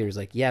prosecutor's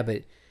like, yeah,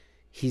 but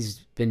he's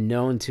been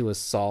known to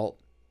assault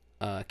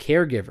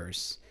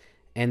caregivers.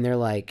 And they're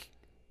like,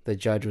 the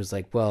judge was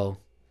like, well,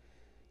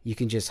 you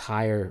can just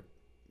hire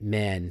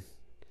men.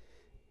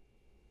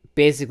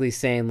 Basically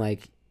saying,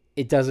 like,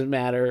 it doesn't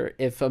matter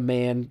if a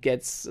man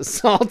gets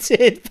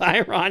assaulted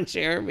by Ron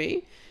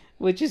Jeremy,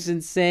 which is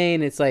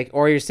insane. It's like,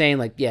 or you're saying,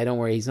 like, yeah, don't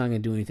worry, he's not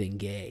going to do anything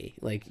gay.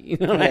 Like, you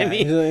know what I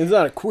mean? He's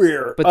not a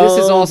queer. But this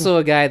is also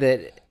a guy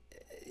that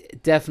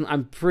definitely,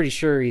 I'm pretty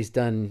sure he's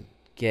done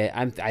gay.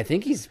 I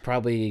think he's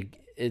probably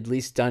at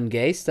least done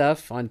gay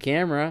stuff on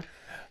camera.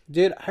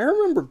 Dude, I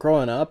remember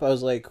growing up, I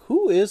was like,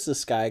 who is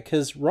this guy?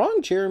 Because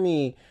Ron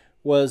Jeremy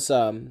was,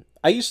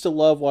 I used to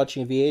love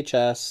watching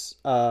VHS,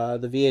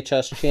 the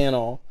VHS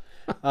channel,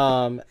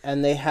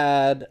 and they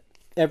had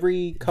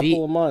every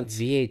couple of months.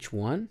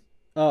 VH1?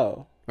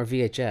 Oh. Or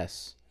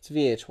VHS? It's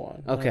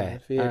VH1. Okay.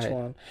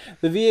 VH1. Right.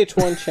 The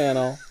VH1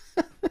 channel,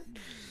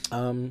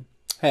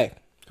 hey,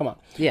 come on.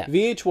 Yeah.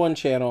 VH1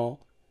 channel,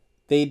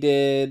 they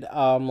did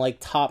like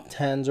top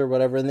 10s or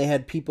whatever, and they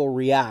had people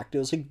react. It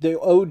was like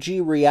the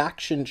OG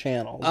reaction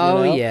channels.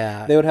 Oh,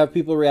 yeah. They would have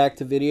people react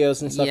to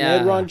videos and stuff. Yeah. And they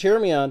had Ron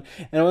Jeremy on.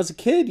 And I was a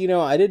kid,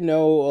 I didn't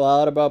know a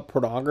lot about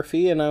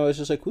pornography, and I was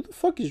just like, who the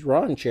fuck is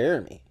Ron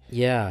Jeremy?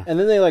 Yeah. And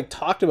then they like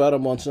talked about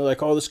him once, and they're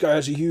like, oh, this guy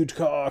has a huge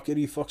cock, and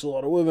he fucks a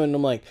lot of women. And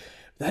I'm like,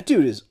 that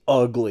dude is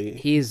ugly.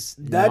 He's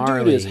that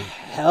gnarly. Dude is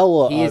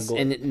hella ugly.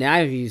 And now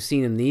you've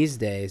seen him these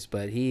days,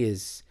 but he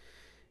is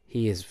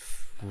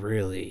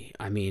really,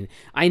 I mean,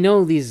 I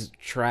know these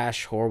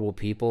trash, horrible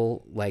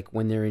people, like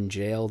when they're in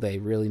jail, they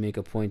really make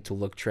a point to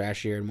look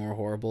trashier and more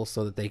horrible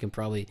so that they can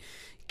probably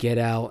get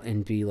out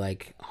and be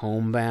like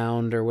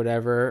homebound or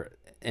whatever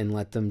and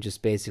let them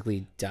just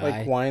basically die.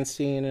 Like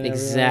Weinstein and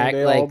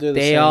exactly. Everything.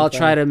 They all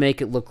try to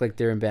make it look like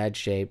they're in bad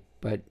shape,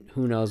 but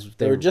who knows?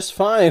 They were just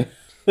fine.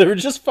 They were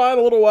just fine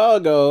a little while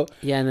ago.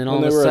 Yeah, and then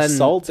all of a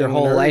sudden their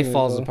whole life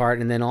falls apart,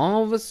 and then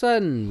all of a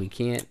sudden we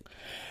can't.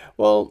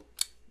 Well,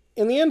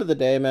 in the end of the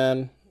day,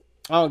 man,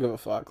 I don't give a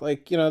fuck.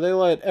 Like,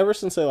 ever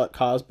since they let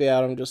Cosby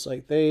out, I'm just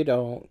like, they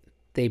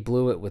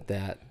blew it with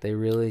that. They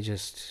really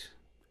just,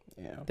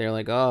 they're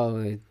like,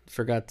 oh, they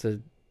forgot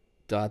to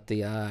dot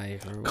the I.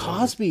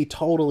 Cosby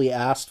totally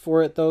asked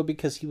for it, though,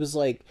 because he was,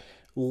 like,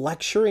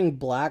 lecturing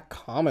black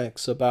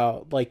comics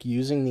about, like,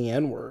 using the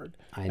N-word.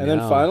 And then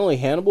finally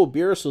Hannibal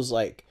Buress was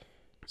like,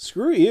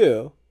 screw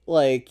you.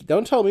 Like,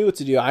 don't tell me what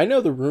to do. I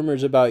know the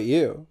rumors about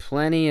you.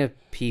 Plenty of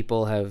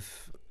people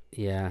have,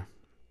 yeah.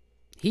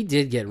 He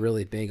did get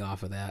really big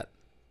off of that.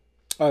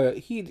 Oh,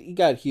 he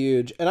got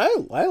huge, and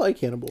I like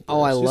Hannibal Buress.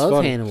 Oh, I He's love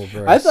funny. Hannibal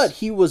Buress. I thought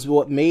he was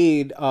what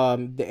made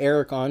the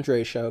Eric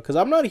Andre show, because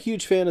I'm not a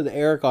huge fan of the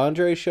Eric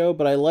Andre show,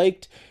 but I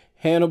liked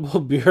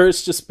Hannibal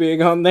Buress just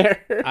being on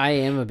there. I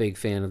am a big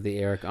fan of the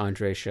Eric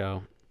Andre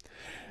show.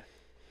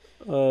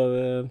 Oh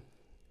man,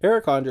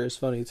 Eric Andre is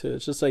funny too.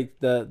 It's just like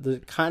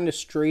the kind of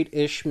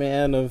straight-ish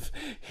man of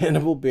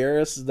Hannibal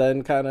Buress,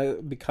 then kind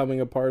of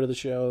becoming a part of the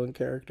show and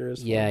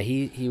characters. Yeah,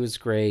 he was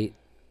great.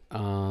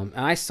 And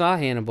I saw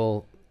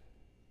Hannibal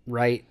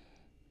right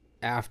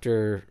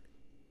after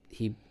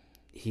he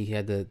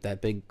had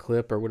that big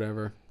clip or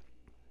whatever.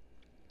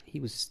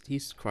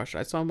 He's crushed.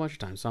 I saw him a bunch of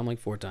times. Saw him like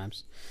 4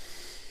 times.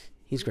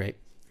 He's great.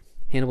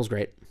 Hannibal's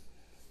great.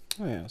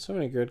 Oh yeah, so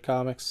many good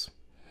comics.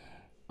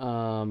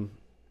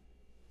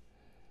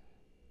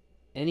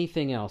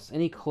 Anything else?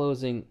 Any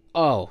closing?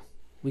 Oh,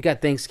 we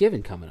got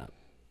Thanksgiving coming up.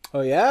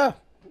 Oh yeah,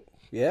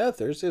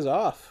 Thursday's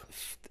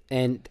off.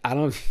 And I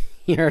don't know if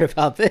you heard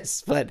about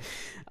this, but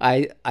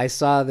I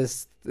saw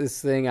this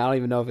thing. I don't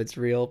even know if it's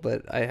real,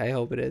 but I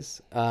hope it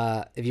is.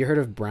 Have you heard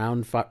of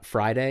Brown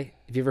Friday?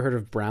 Have you ever heard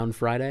of Brown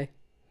Friday?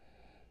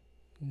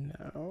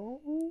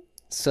 No.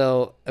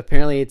 So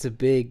apparently it's a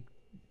big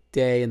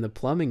day in the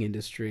plumbing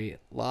industry.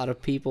 A lot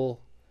of people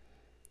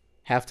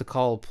have to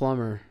call a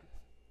plumber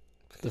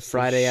the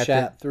Friday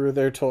shat through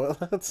their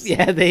toilets.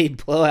 Yeah, they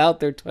blow out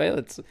their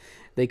toilets.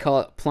 They call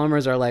it,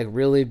 plumbers are like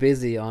really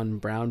busy on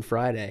Brown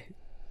Friday.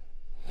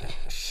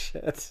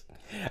 Shit.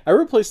 I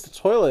replaced the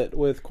toilet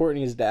with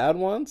Courtney's dad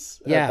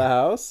once at the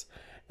house,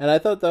 and I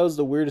thought that was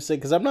the weirdest thing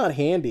because I'm not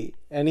handy,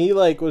 and he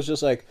was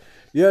just like,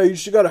 yeah, you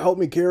just got to help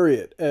me carry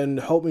it and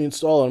help me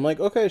install it. I'm like,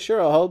 okay, sure,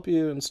 I'll help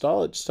you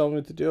install it. Just tell me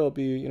what to do. I'll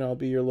be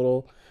your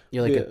little,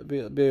 You're like be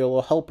a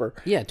little helper.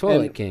 Yeah,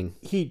 toilet and king.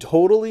 He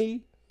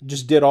totally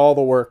just did all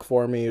the work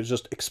for me. He was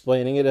just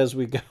explaining it as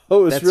we go. It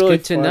was That's really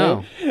good to funny.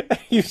 know.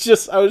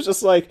 I was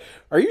just like,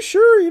 are you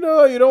sure? You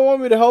don't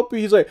want me to help you?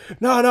 He's like,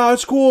 no,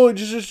 it's cool.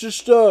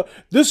 Just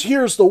this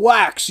here's the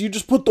wax. You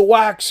just put the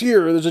wax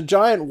here. There's a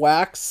giant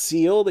wax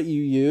seal that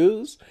you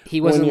use. He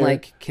wasn't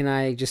like, can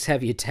I just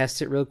have you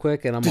test it real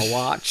quick and I'm gonna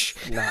watch?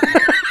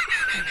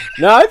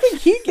 No, I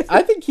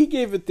think he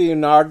gave it the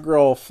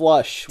inaugural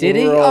flush. Did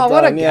he? Oh,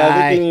 what a guy! Yeah,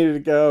 I think he needed to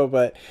go,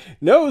 but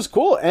no, it was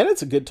cool, and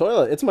it's a good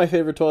toilet. It's my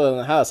favorite toilet in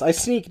the house. I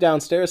sneak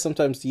downstairs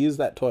sometimes to use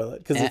that toilet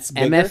because it's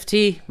bigger.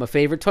 MFT, my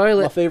favorite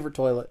toilet. My favorite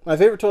toilet. My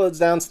favorite toilet's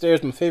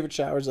downstairs. My favorite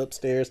shower's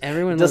upstairs.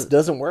 Everyone just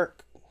doesn't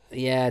work.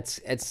 Yeah,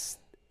 it's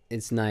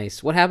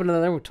nice. What happened to the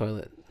other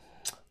toilet?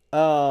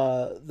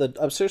 The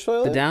upstairs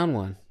toilet, the down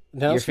one.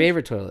 Downstairs? Your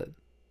favorite toilet.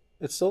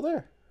 It's still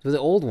there. It was the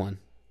old one.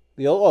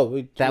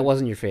 That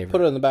wasn't your favorite.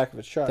 Put it in the back of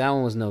its truck. That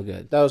one was no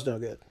good. That was no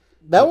good.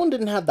 That one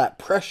didn't have that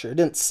pressure. It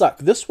didn't suck.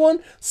 This one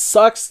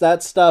sucks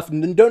that stuff.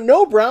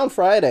 No Brown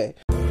Friday.